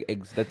 used to just make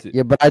eggs. That's it.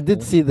 Yeah, but I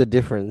did Yeah. see the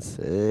difference.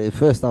 At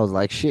first, I was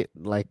like, "Shit,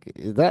 like,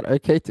 is that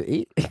okay to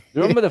eat?"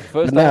 You remember the But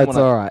first now time it's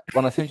all right.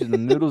 when I sent you the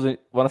noodles and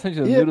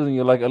Yeah,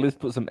 you're like at least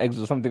put some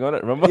eggs or something on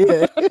it. Remember?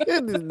 yeah.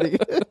 This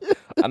nigga.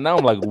 And now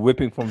I'm like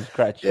whipping from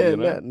scratch. Yeah,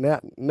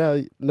 now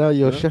you're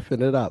You know?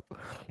 chefing it up.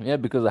 Yeah,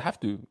 because I have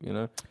to.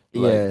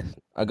 Like Yeah.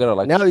 I gotta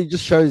like. Now it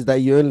just shows that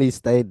you only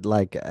stayed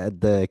like at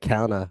the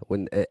counter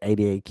when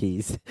 88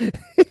 keys.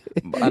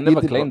 I You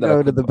never did not claimed that I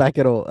go to could. the back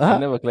at all. I Huh?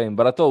 never claimed,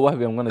 but I told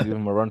Wahbi I'm gonna give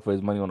him a run for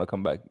his money when I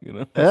come back.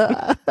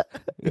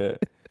 Yeah.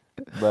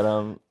 But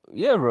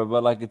yeah, bro.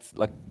 But like it's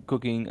like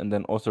cooking and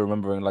then also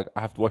remembering like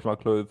I have to wash my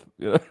clothes.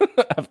 I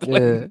have to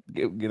like Yeah.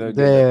 get that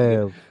together.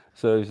 Damn.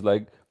 So it's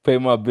like pay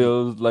my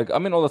bills. Like I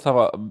mean all the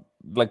stuff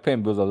like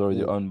paying bills I was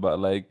already Mm, on, but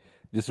like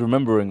just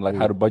remembering like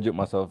how mm, to budget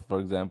myself, for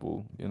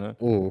example.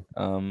 mm,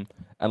 Um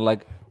and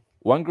like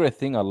one great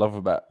thing I love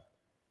about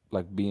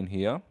like being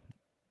here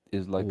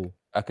is like mm.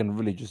 I can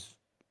really just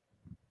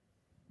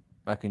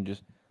I can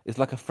just it's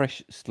like a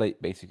fresh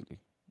slate basically.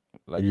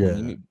 Like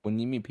Yeah. when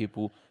you meet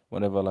people,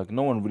 whenever like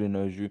no one really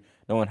knows you,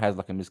 no one has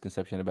like a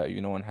misconception about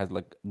you, no one has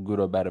like good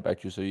or bad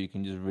about you, so you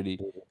can just really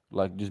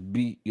like just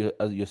be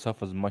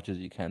yourself as much as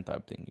you can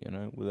type thing,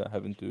 without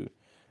having to.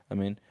 I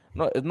mean,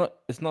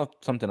 it's not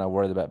something I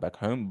worried about back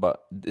home,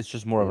 but it's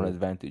just more of an Mm.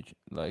 advantage.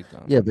 Like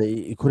Yeah, but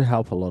it could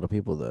help a lot of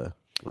people though.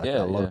 Like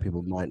yeah, a lot yeah. of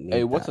people might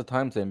Hey, need what's that. the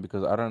time saying?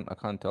 Because I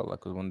can't tell. Like,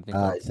 cause when I think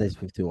It says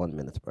 51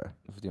 minutes, bro.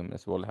 15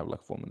 minutes, we only have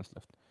like 4 minutes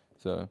left.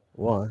 So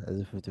Why? Is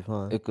it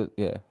 55? it could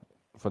yeah,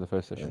 for the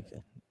first session.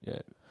 Okay. Yeah.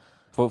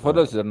 For All those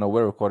right. that don't know,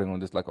 we're recording on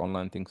this like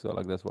online thing, so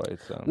like that's why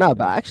it's No,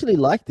 but I actually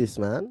like this,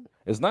 man.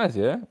 it's nice,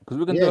 yeah, because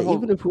we can do Yeah, a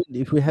even whole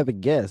if we have a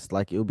guest,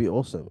 like it'll be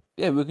awesome.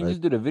 yeah, we can Like,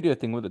 just do the video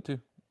thing with it too,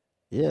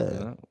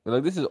 yeah.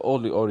 like this is all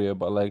the audio,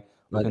 but like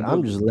we Like can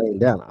I'm do just laying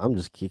down. I'm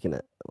just kicking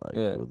it like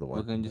yeah, with the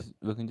microphone.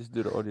 we can just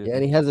do the audio Yeah,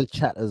 and thing, he has a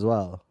chat as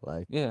well.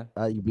 Like, yeah,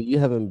 but you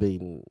haven't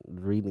been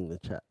reading the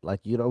chat.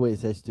 Like, you know where it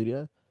says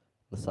studio,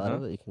 the side huh,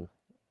 of it. You can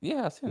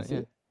yeah, I seen you it, see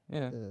yeah, it.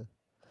 yeah, Yeah.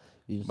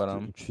 You just but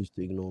choose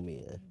to ignore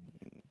me. Yeah.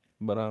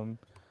 but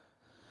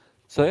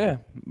so yeah,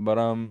 but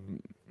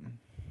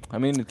I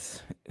mean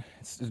it's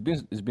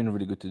been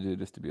really good to do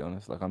this, to be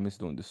honest. Like I miss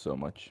doing this so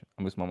much.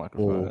 I miss my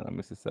Mm, microphone. I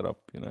miss the setup.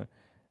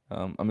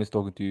 I miss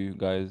talking to you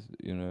guys.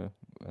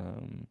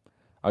 Um,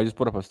 I just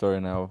put up a story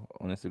now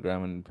on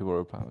Instagram, and people are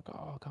replying like,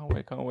 "Oh,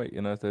 can't wait."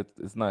 So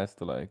it's nice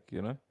to like,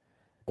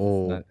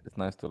 mm, it's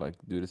nice to like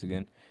do this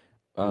again.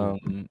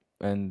 mm.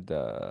 And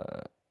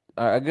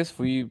I guess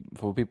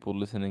for people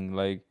listening,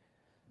 like,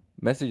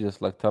 message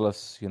us, like, tell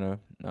us,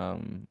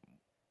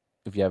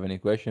 if you have any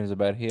questions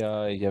about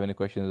here, if you have any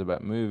questions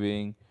about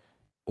moving,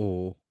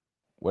 Mm.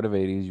 whatever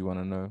it is you want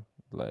to know,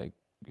 like,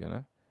 you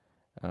know,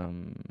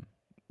 um,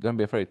 don't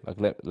be afraid. Like,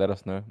 let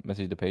us know.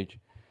 Message the page,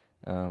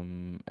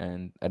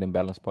 and at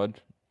Imbalance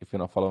Pod if you're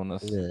not following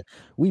us, Yeah,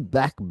 we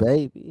back,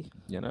 baby.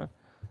 you know.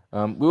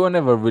 We were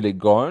never really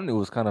gone. It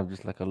was kind of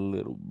just like a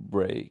little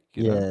break,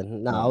 you know. Yeah,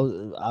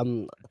 no,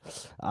 Um,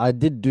 I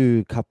did do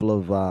a couple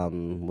of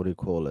what do you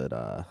call it?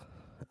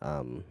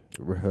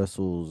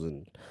 Rehearsals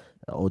and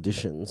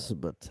auditions,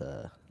 but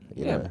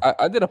you yeah, know,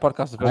 I did a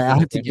podcast the I first week I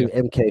had to came here.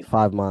 give MK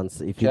 5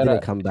 months. If he Shout didn't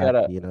out, come back, shout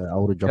out, I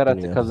would have shout dropped a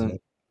out to new episode.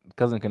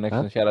 cousin Huh?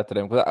 connection. Shout out to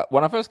them because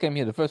when I first came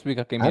here, the first week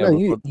I came I here, I know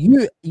you record.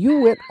 you you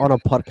went on a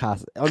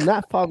podcast on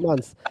that 5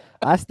 months.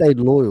 I stayed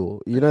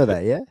loyal. You know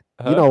that, yeah? You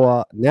Huh? know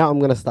what? Now I'm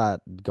gonna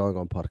start going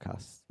on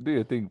podcasts. Do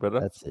your thing, brother.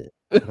 That's it.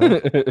 Huh?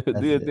 Do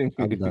That's your it. thing.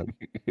 I'm done.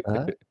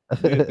 Huh?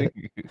 Do your thing.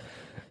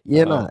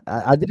 Yeah, no,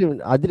 I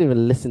didn't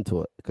even listen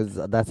to it because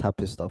that's how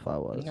pissed off I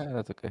was. Yeah,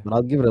 that's okay. But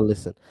I'll give it a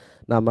listen.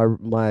 Now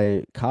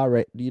my car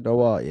rate. You know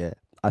what? Yeah,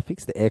 I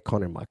fixed the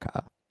aircon in my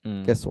car.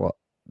 Mm. Guess what?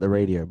 The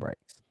radio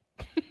breaks.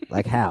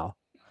 Like how?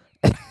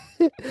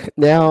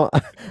 Now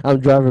I'm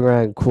driving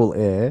around cool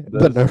air,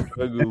 but That's no.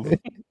 struggles.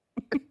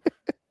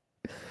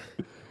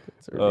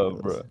 It's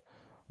ridiculous. Bro.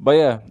 But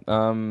yeah,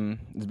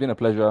 it's been a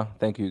pleasure.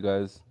 Thank you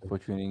guys for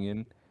tuning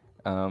in.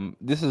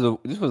 This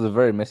was a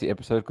very messy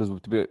episode because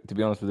to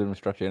be honest, we didn't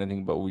structure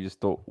anything, but we just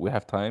thought we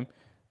have time.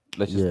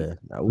 Let's just Yeah,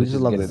 no, we let's just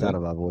just love get the it sound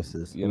done. of our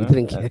voices. You We know,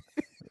 didn't care.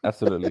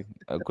 absolutely.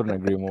 I couldn't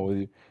agree more with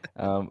you.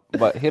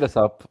 But hit us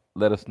up,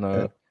 let us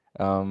know.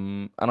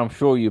 And I'm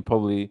sure you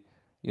probably,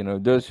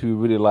 those who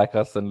really like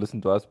us and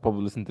listen to us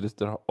probably listen to this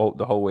the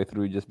whole way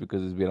through just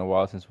because it's been a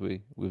while since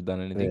we've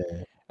done anything.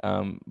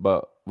 Yeah,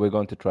 But we're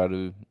going to try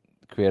to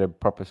create a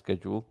proper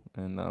schedule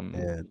and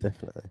yeah,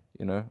 definitely.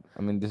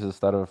 I mean, this is the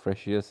start of a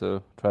fresh year,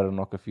 so try to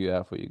knock a few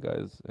out for you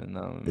guys, and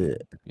Yeah,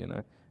 you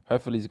know,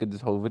 hopefully you get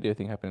this whole video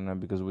thing happening now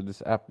because with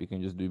this app you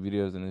can just do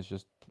videos and it's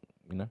just,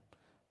 you know,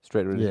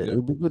 straight ready yeah. to It go.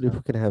 would be good if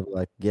we can have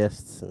like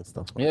guests and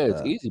stuff like Yeah,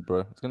 it's that. easy, bro.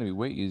 It's gonna be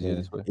way easier Yeah,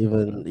 this way.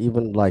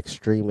 even like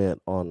stream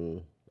it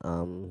on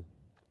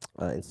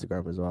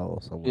Instagram as well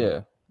or somewhere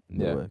Yeah, in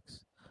the yeah.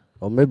 works.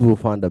 Or maybe we'll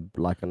find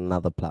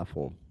another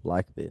platform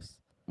like this.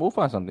 We'll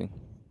find something.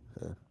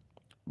 Yeah.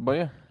 But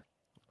yeah,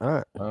 All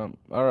right,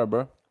 all right,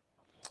 bro.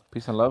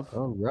 Peace and love.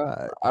 all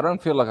right. I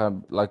don't feel like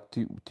I'm like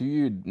to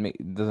you.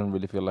 It doesn't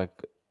really feel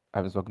like I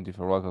haven't spoken to you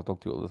for a while 'cause I talk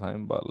to you all the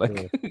time. But Yeah,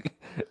 like,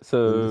 the so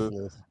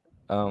listeners.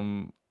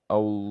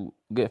 I'll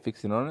get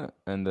fixing on it,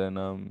 and then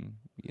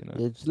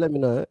Yeah, just let me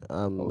know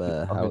I'll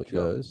how hit it you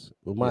up. goes.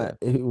 We Yeah, might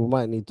we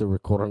might need to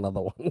record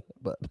another one,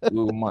 but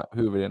we might.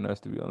 Who really knows,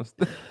 to be honest.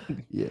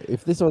 yeah,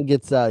 if this one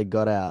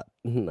got out,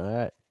 all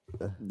right.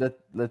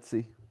 Let's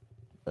see.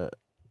 Uh,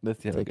 Let's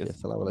see how it take care. goes.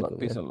 Assalamu But alaikum.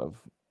 peace Yeah. and love.